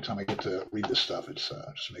every time I get to read this stuff, it's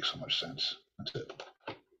just makes so much sense. That's it.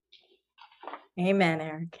 Amen,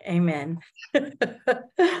 Eric. Amen.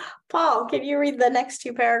 Paul, can you read the next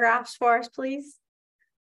 2 paragraphs for us, please?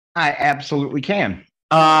 I absolutely can.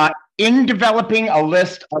 In developing a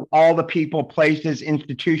list of all the people, places,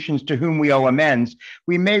 institutions to whom we owe amends,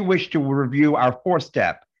 we may wish to review our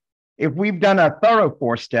 4-step. If we've done a thorough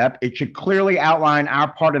 4-step, it should clearly outline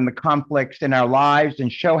our part in the conflicts in our lives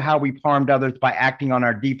and show how we've harmed others by acting on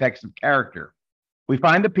our defects of character. We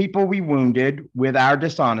find the people we wounded with our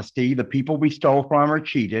dishonesty, the people we stole from or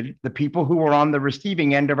cheated, the people who were on the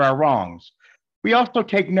receiving end of our wrongs. We also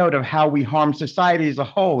take note of how we harm society as a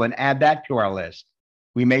whole and add that to our list.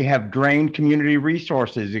 We may have drained community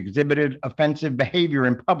resources, exhibited offensive behavior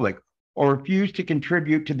in public, or refused to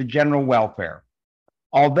contribute to the general welfare.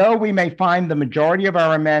 Although we may find the majority of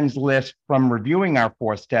our amends list from reviewing our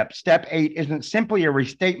 4-step, Step 8 isn't simply a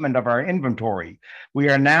restatement of our inventory. We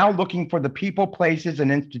are now looking for the people, places,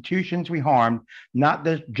 and institutions we harmed, not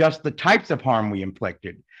just the types of harm we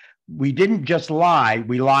inflicted. We didn't just lie,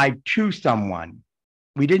 we lied to someone.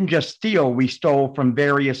 We didn't just steal, we stole from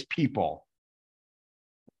various people.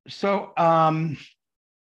 So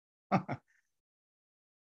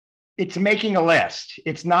it's making a list.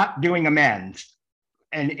 It's not doing amends.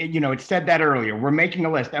 And it said that earlier. We're making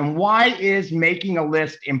a list. And why is making a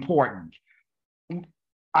list important?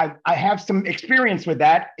 I have some experience with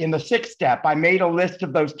that. In the 6th step, I made a list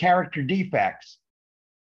of those character defects.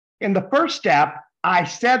 In the 1st step, I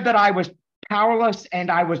said that I was powerless and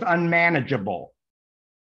I was unmanageable.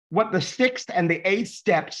 What the 6th and the 8th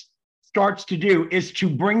steps starts to do is to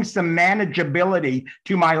bring some manageability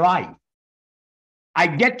to my life. I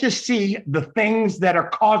get to see the things that are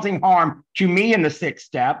causing harm to me in the 6th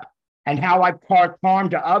step and how I've caused harm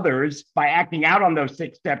to others by acting out on those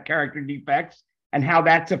 6-step character defects and how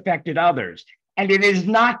that's affected others. And it is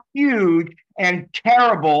not huge and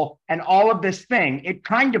terrible and all of this thing. It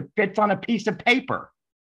kind of fits on a piece of paper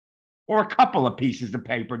or a couple of pieces of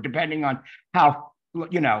paper, depending on how,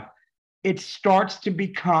 it starts to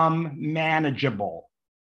become manageable.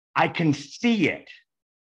 I can see it.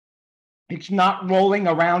 It's not rolling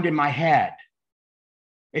around in my head.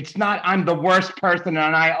 It's not, I'm the worst person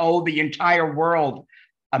and I owe the entire world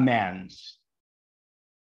amends.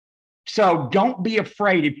 So don't be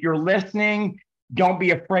afraid. If you're listening, don't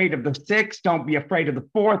be afraid of the 6th. Don't be afraid of the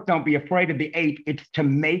 4th. Don't be afraid of the 8th. It's to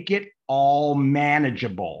make it all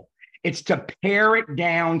manageable. It's to pare it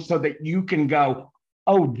down so that you can go,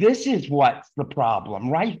 oh, this is what's the problem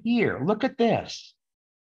right here. Look at this.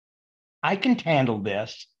 I can handle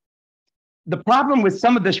this. The problem with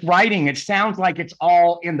some of this writing, it sounds like it's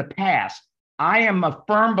all in the past. I am a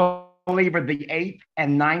firm believer the 8th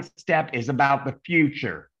and 9th step is about the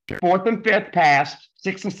future. 4th and 5th past,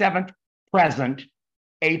 6th and 7th present,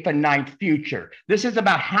 8th and 9th future. This is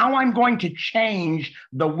about how I'm going to change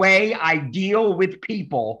the way I deal with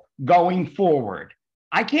people going forward.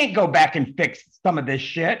 I can't go back and fix some of this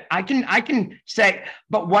shit. I can say,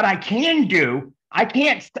 but what I can do, I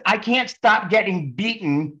can't stop getting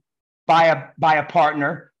beaten by a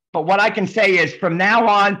partner. But what I can say is from now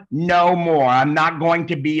on, no more. I'm not going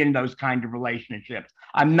to be in those kind of relationships.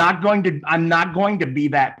 I'm not going to be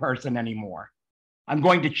that person anymore. I'm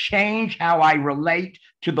going to change how I relate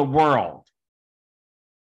to the world.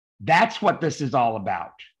 That's what this is all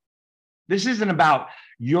about. This isn't about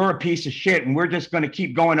you're a piece of shit and we're just going to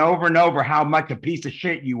keep going over and over how much a piece of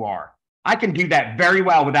shit you are. I can do that very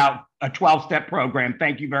well without a 12-step program.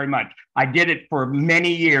 Thank you very much. I did it for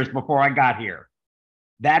many years before I got here.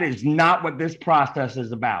 That is not what this process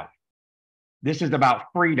is about. This is about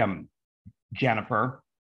freedom, Jennifer.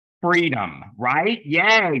 Freedom, right?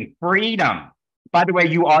 Yay, freedom. By the way,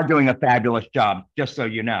 you are doing a fabulous job, just so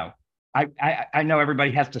you know. I know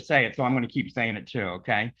everybody has to say it, so I'm going to keep saying it too,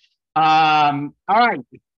 okay? All right.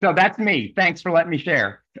 So that's me. Thanks for letting me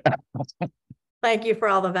share. Thank you for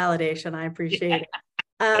all the validation. I appreciate it.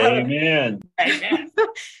 Amen. Amen.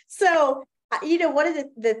 So, one of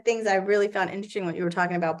the things I really found interesting what you were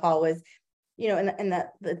talking about, Paul, was, in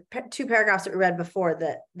the two paragraphs that we read before,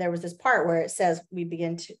 that there was this part where it says we've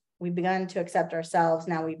begun to accept ourselves.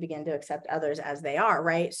 Now we begin to accept others as they are,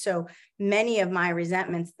 right? So many of my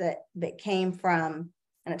resentments that came from,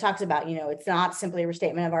 and it talks about, it's not simply a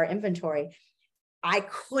restatement of our inventory. I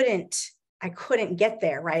couldn't get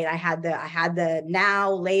there, right? I had the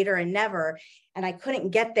now, later, and never, and I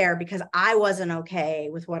couldn't get there because I wasn't okay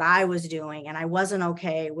with what I was doing, and I wasn't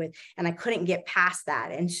okay with, and I couldn't get past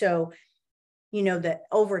that. And so, that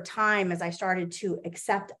over time, as I started to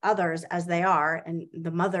accept others as they are, and the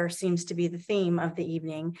mother seems to be the theme of the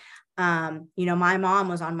evening, my mom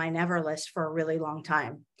was on my never list for a really long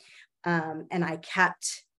time. And I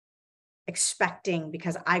kept expecting,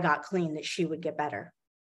 because I got clean, that she would get better.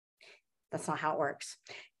 That's not how it works.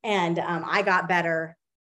 And I got better.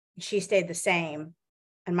 She stayed the same.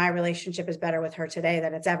 And my relationship is better with her today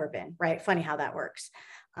than it's ever been, right? Funny how that works.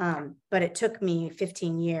 But it took me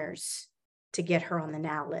 15 years to get her on the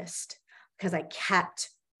now list, because I kept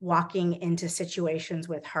walking into situations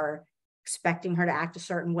with her, expecting her to act a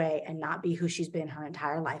certain way and not be who she's been her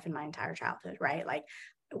entire life and my entire childhood, right? Like,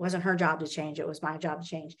 it wasn't her job to change. It was my job to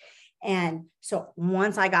change. And so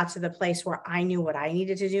once I got to the place where I knew what I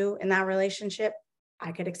needed to do in that relationship,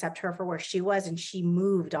 I could accept her for where she was, and she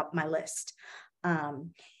moved up my list.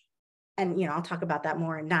 And, I'll talk about that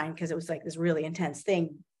more in 9, because it was like this really intense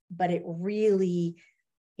thing, but it really,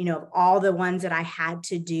 of all the ones that I had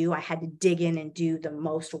to do, I had to dig in and do the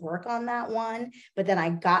most work on that one. But then I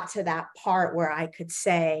got to that part where I could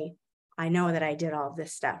say, I know that I did all of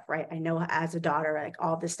this stuff, right? I know as a daughter, like,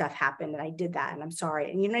 all this stuff happened and I did that and I'm sorry.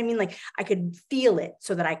 And you know what I mean? Like, I could feel it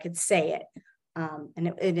so that I could say it. And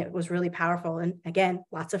it was really powerful. And again,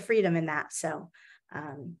 lots of freedom in that. So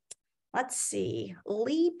let's see,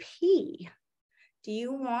 Lee P, do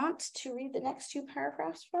you want to read the next 2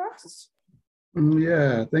 paragraphs for us?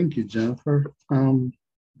 Yeah, thank you, Jennifer.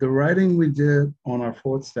 The writing we did on our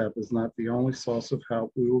 4th step is not the only source of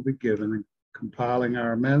help we will be given in compiling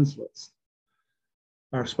our amends list.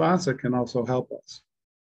 Our sponsor can also help us.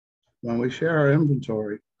 When we share our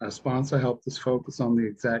inventory, our sponsor helped us focus on the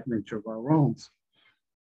exact nature of our wrongs.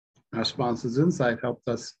 Our sponsor's insight helped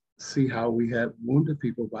us see how we had wounded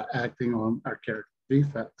people by acting on our character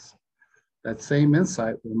defects. That same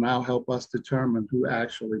insight will now help us determine who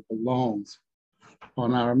actually belongs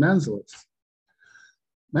on our amends list.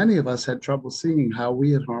 Many of us had trouble seeing how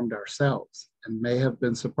we had harmed ourselves, and may have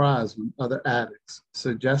been surprised when other addicts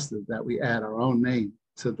suggested that we add our own name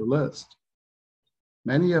to the list.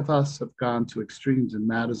 Many of us have gone to extremes in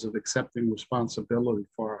matters of accepting responsibility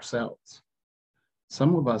for ourselves.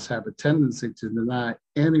 Some of us have a tendency to deny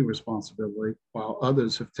any responsibility, while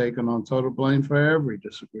others have taken on total blame for every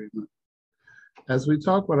disagreement. As we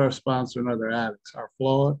talk with our sponsor and other addicts, our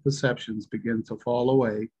flawed perceptions begin to fall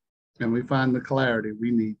away, and we find the clarity we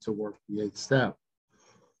need to work the 8th step.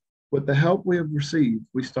 With the help we have received,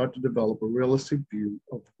 we start to develop a realistic view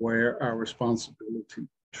of where our responsibility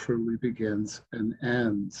truly begins and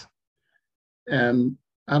ends. And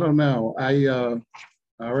I don't know, I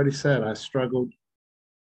already said I struggled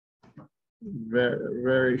very,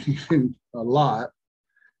 very a lot.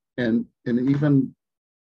 And even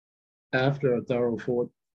after a thorough 4th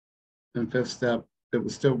and 5th step, it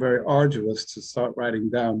was still very arduous to start writing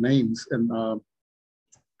down names. And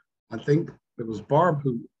I think it was Barb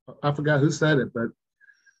who, I forgot who said it, but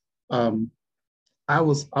I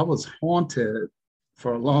was haunted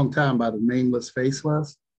for a long time by the nameless,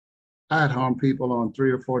 faceless. I had harmed people on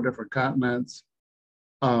 3 or 4 different continents.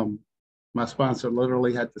 My sponsor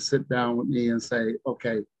literally had to sit down with me and say,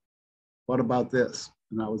 okay, what about this?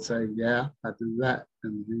 And I would say, yeah, I do that.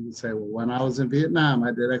 And he would say, well, when I was in Vietnam,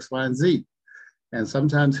 I did X, Y, and Z. And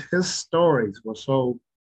sometimes his stories were so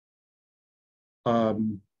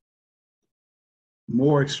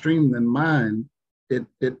more extreme than mine,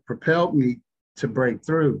 it propelled me to break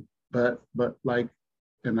through. But like,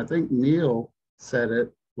 and I think Neil said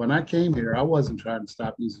it, when I came here, I wasn't trying to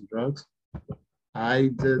stop using drugs.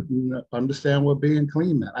 I didn't understand what being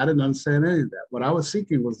clean meant. I didn't understand any of that. What I was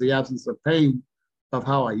seeking was the absence of pain of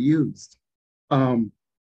how I used. And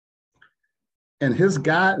his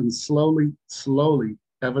guidance slowly,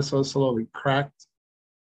 ever so slowly cracked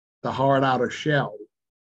the hard outer shell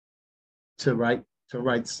to write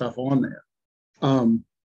stuff on there.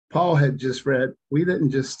 Paul had just read, we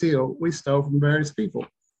didn't just steal, we stole from various people.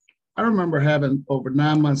 I remember having over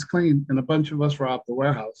 9 months clean and a bunch of us robbed the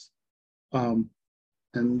warehouse.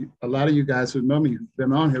 and a lot of you guys who know me, who've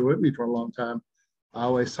been on here with me for a long time, I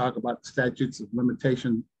always talk about the statutes of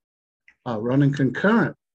limitation running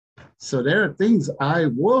concurrent. So there are things I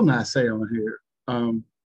will not say on here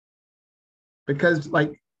because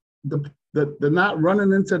like the not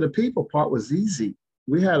running into the people part was easy.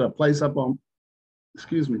 We had a place up on,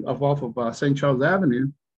 up off of St. Charles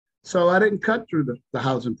Avenue. So I didn't cut through the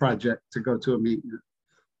housing project to go to a meeting.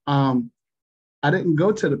 I didn't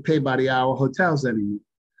go to the pay by the hour hotels anymore.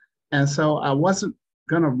 And so I wasn't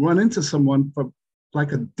gonna run into someone for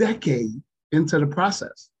like a decade into the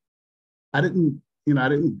process. I didn't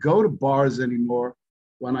go to bars anymore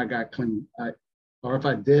when I got clean. Or if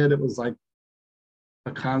I did, it was like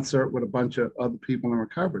a concert with a bunch of other people in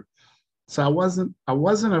recovery. So I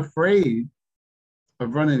wasn't afraid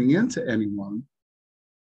of running into anyone.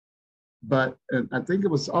 But and I think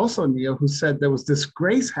it was also Neil who said there was this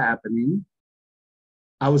grace happening.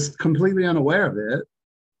 I was completely unaware of it.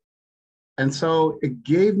 And so it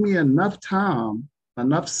gave me enough time,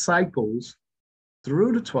 enough cycles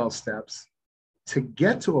through the 12 steps to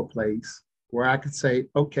get to a place where I could say,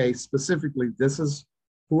 okay, specifically, this is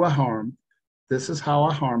who I harmed. This is how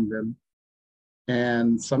I harmed them.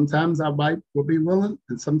 And sometimes I would be willing,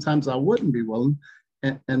 and sometimes I wouldn't be willing.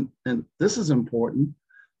 And this is important.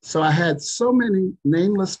 So I had so many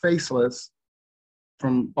nameless, faceless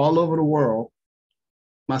from all over the world.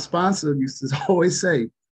 My sponsor used to always say,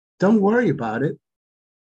 don't worry about it.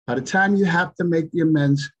 By the time you have to make the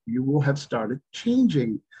amends, you will have started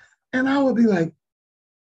changing. And I would be like,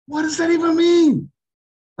 what does that even mean?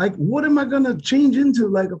 Like, what am I gonna change into?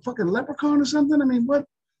 Like a fucking leprechaun or something? I mean, what?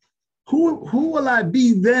 Who will I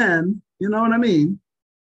be then? You know what I mean?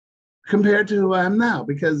 Compared to who I am now,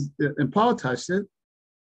 because and Paul touched it,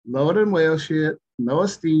 lower than whale shit, no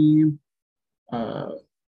esteem,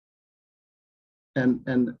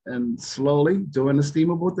 and slowly doing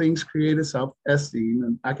esteemable things created self-esteem.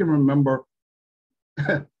 And I can remember,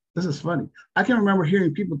 this is funny. I can remember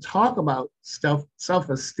hearing people talk about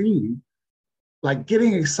self-esteem, like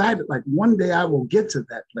getting excited, like one day I will get to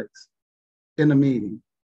that place in a meeting,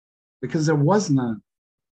 because there was none.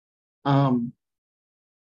 And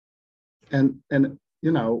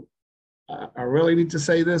you know, I really need to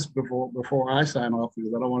say this before I sign off,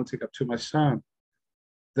 because I don't want to take up too much time.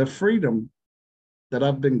 The freedom that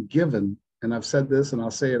I've been given, and I've said this and I'll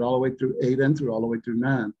say it all the way through 8 and through all the way through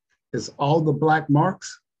 9, is all the black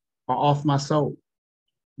marks are off my soul.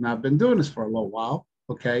 Now I've been doing this for a little while,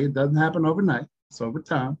 okay? It doesn't happen overnight, it's over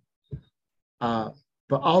time. But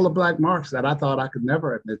all the black marks that I thought I could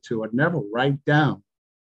never admit to or never write down,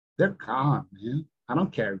 they're gone, man. I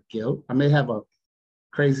don't carry guilt. I may have a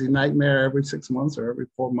crazy nightmare every 6 months or every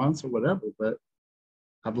 4 months or whatever, but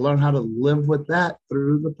I've learned how to live with that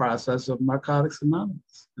through the process of Narcotics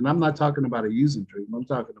Anonymous. And I'm not talking about a using dream. I'm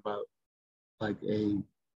talking about like a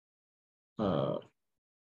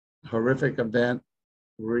horrific event,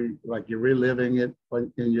 like you're reliving it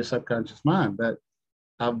in your subconscious mind. But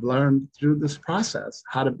I've learned through this process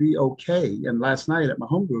how to be okay. And last night at my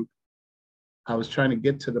home group, I was trying to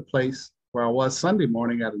get to the place where I was Sunday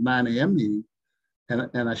morning at a 9 a.m. meeting.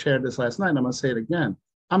 And I shared this last night, and I'm gonna say it again.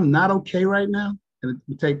 I'm not okay right now. And it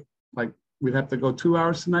would take, like, we'd have to go 2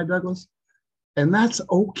 hours tonight, Douglas. And that's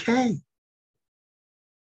okay.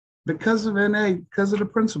 Because of NA, because of the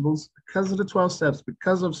principles, because of the 12 steps,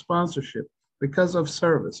 because of sponsorship, because of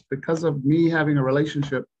service, because of me having a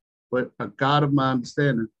relationship with a God of my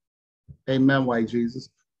understanding. Amen, white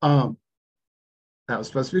Jesus. That was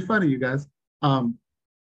supposed to be funny, you guys. Trying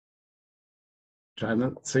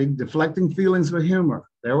to say deflecting feelings with humor.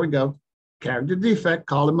 There we go. Character defect,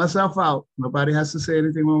 calling myself out. Nobody has to say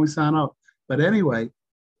anything when we sign off. But anyway,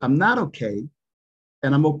 I'm not okay.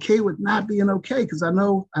 And I'm okay with not being okay, because I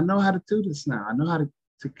know how to do this now. I know how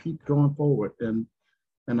to keep going forward. And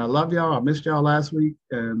I love y'all. I missed y'all last week,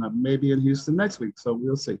 and I may be in Houston next week. So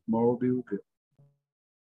we'll see. More will be revealed.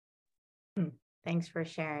 Thanks for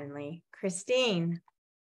sharing, Lee. Christine.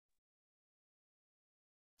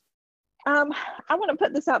 I want to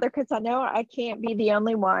put this out there because I know I can't be the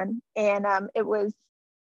only one. And I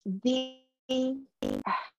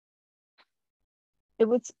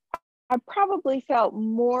probably felt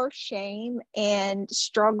more shame and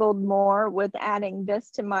struggled more with adding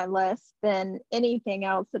this to my list than anything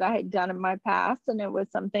else that I had done in my past. And it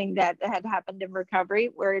was something that had happened in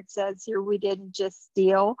recovery, where it says here, we didn't just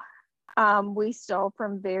steal. We stole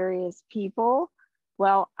from various people.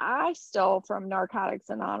 Well, I stole from Narcotics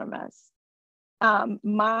Anonymous.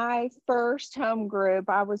 My first home group,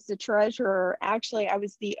 I was the treasurer. Actually, I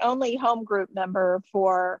was the only home group member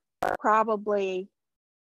for probably,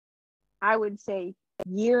 I would say,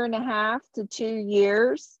 1.5 to 2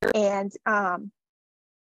 years. And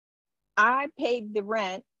I paid the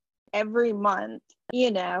rent every month,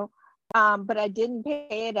 but I didn't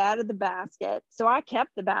pay it out of the basket. So I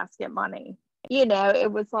kept the basket money.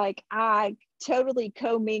 It was like I totally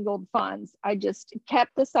commingled funds. I just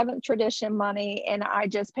kept the Seventh Tradition money, and I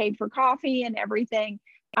just paid for coffee and everything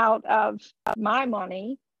out of my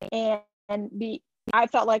money. I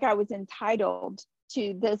felt like I was entitled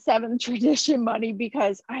to the Seventh Tradition money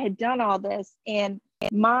because I had done all this. And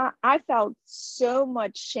I felt so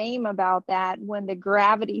much shame about that when the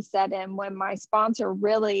gravity set in, when my sponsor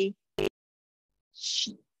really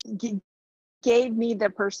gave me the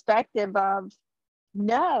perspective of,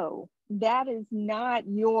 no, that is not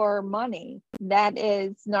your money. That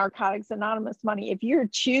is Narcotics Anonymous money. If you're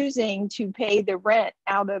choosing to pay the rent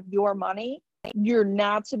out of your money, you're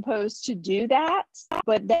not supposed to do that,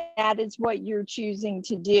 but that is what you're choosing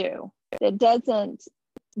to do. It doesn't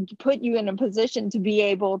put you in a position to be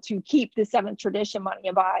able to keep the Seventh Tradition money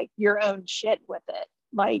and buy your own shit with it.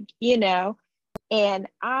 And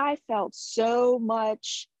I felt so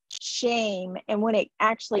much shame. And when it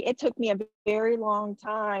took me a very long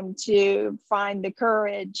time to find the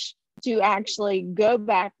courage to actually go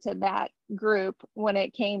back to that group when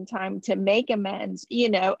it came time to make amends.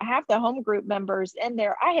 Half the home group members in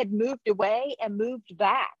there, I had moved away and moved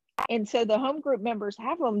back. And so the home group members,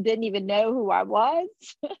 half of them didn't even know who I was.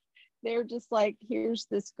 They're just like, here's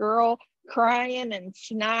this girl crying and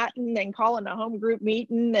snotting and calling a home group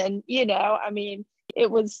meeting. And, it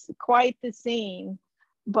was quite the scene.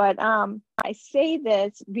 But I say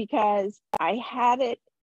this because I had it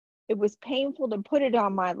was painful to put it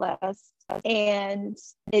on my list, and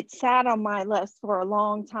it sat on my list for a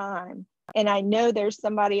long time. And I know there's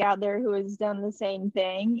somebody out there who has done the same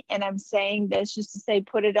thing. And I'm saying this just to say,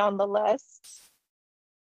 put it on the list.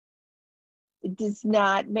 It does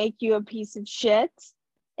not make you a piece of shit.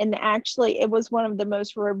 And actually, it was one of the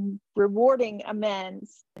most rewarding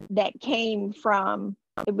amends that came from.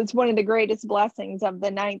 It was one of the greatest blessings of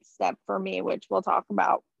the 9th step for me, which we'll talk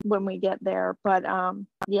about when we get there. But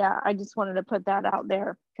yeah, I just wanted to put that out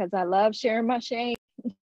there because I love sharing my shame.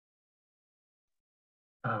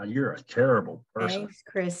 You're a terrible person. Thanks,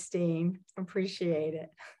 Christine. Appreciate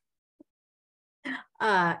it.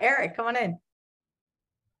 Eric, come on in.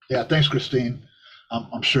 Yeah, thanks, Christine.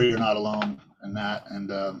 I'm sure you're not alone in that.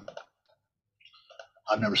 And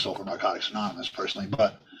I've never sold for Narcotics Anonymous personally,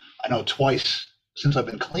 but I know twice since I've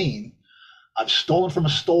been clean, I've stolen from a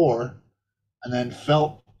store and then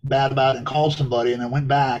felt bad about it and called somebody and then went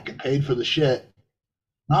back and paid for the shit.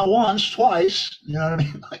 Not once, twice. You know what I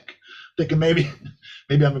mean? Like thinking maybe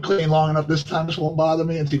I've been clean long enough this time, this won't bother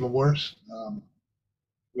me. It's even worse.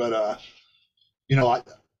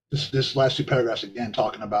 This last 2 paragraphs again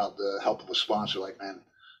talking about the help of a sponsor. Like, man,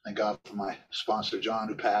 thank God for my sponsor John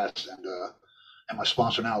who passed, and my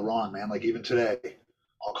sponsor now Ron. Man, like even today,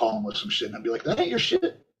 I'll call him with some shit and I'll be like, that ain't your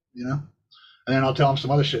shit, And then I'll tell him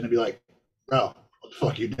some other shit and I'll be like, bro, what the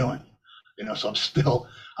fuck are you doing? So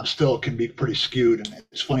I'm still can be pretty skewed, and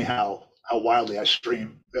it's funny how wildly I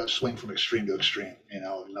swing from extreme to extreme.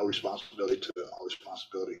 No responsibility to all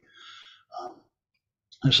responsibility.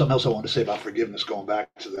 There's something else I wanted to say about forgiveness, going back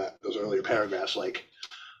to those earlier paragraphs. Like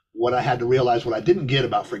what I had to realize, what I didn't get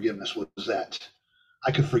about forgiveness was that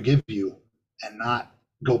I could forgive you and not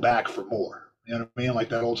go back for more. You know what I mean? Like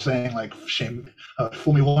that old saying, like shame,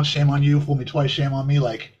 fool me once, shame on you, fool me twice, shame on me.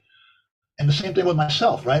 Like, and the same thing with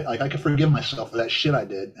myself, right? Like I could forgive myself for that shit I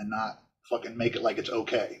did and not fucking make it like it's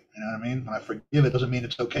okay. You know what I mean? When I forgive it, doesn't mean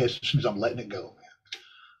it's okay. It just means I'm letting it go,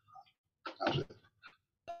 man. That was it.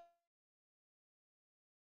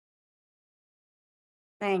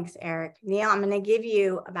 Thanks, Eric. Neil, I'm going to give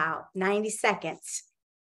you about 90 seconds.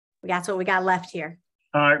 That's what we got left here.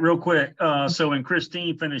 All right, real quick. So when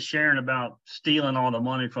Christine finished sharing about stealing all the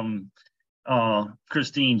money from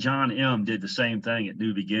Christine, John M. did the same thing at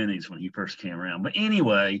New Beginnings when he first came around. But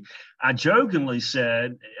anyway, I jokingly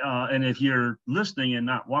said, and if you're listening and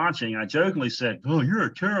not watching, I jokingly said, "Oh, you're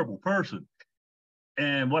a terrible person."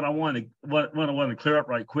 And what I want to clear up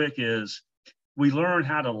right quick is we learn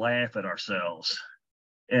how to laugh at ourselves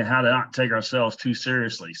and how to not take ourselves too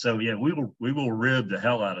seriously. So yeah, we will rib the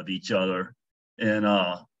hell out of each other, and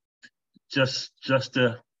just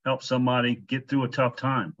to help somebody get through a tough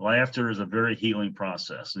time. Laughter is a very healing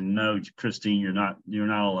process. And no, Christine, you're not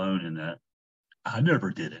alone in that. I never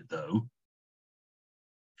did it though.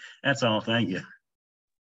 That's all. Thank you.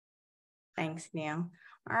 Thanks, Neil.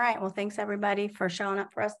 All right. Well, thanks everybody for showing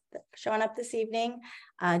up this evening.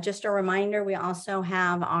 Just a reminder, we also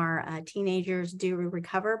have our Teenagers Do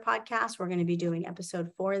Recover podcast. We're going to be doing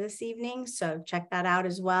episode 4 this evening. So check that out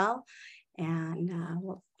as well. And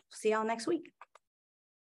we'll see y'all next week.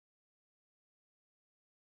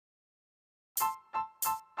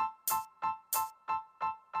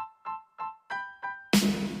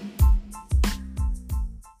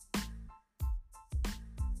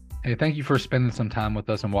 Hey, thank you for spending some time with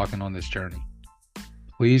us and walking on this journey.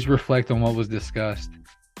 Please reflect on what was discussed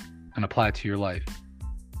and apply it to your life.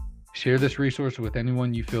 Share this resource with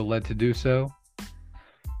anyone you feel led to do so,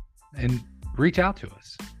 and reach out to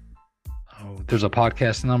us. There's a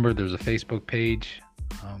podcast number, there's a Facebook page,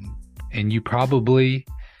 and you probably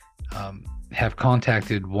have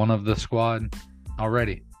contacted one of the squad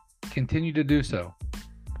already. Continue to do so.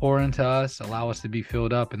 Pour into us, allow us to be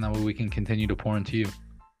filled up, and that way we can continue to pour into you.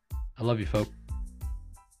 I love you, folks.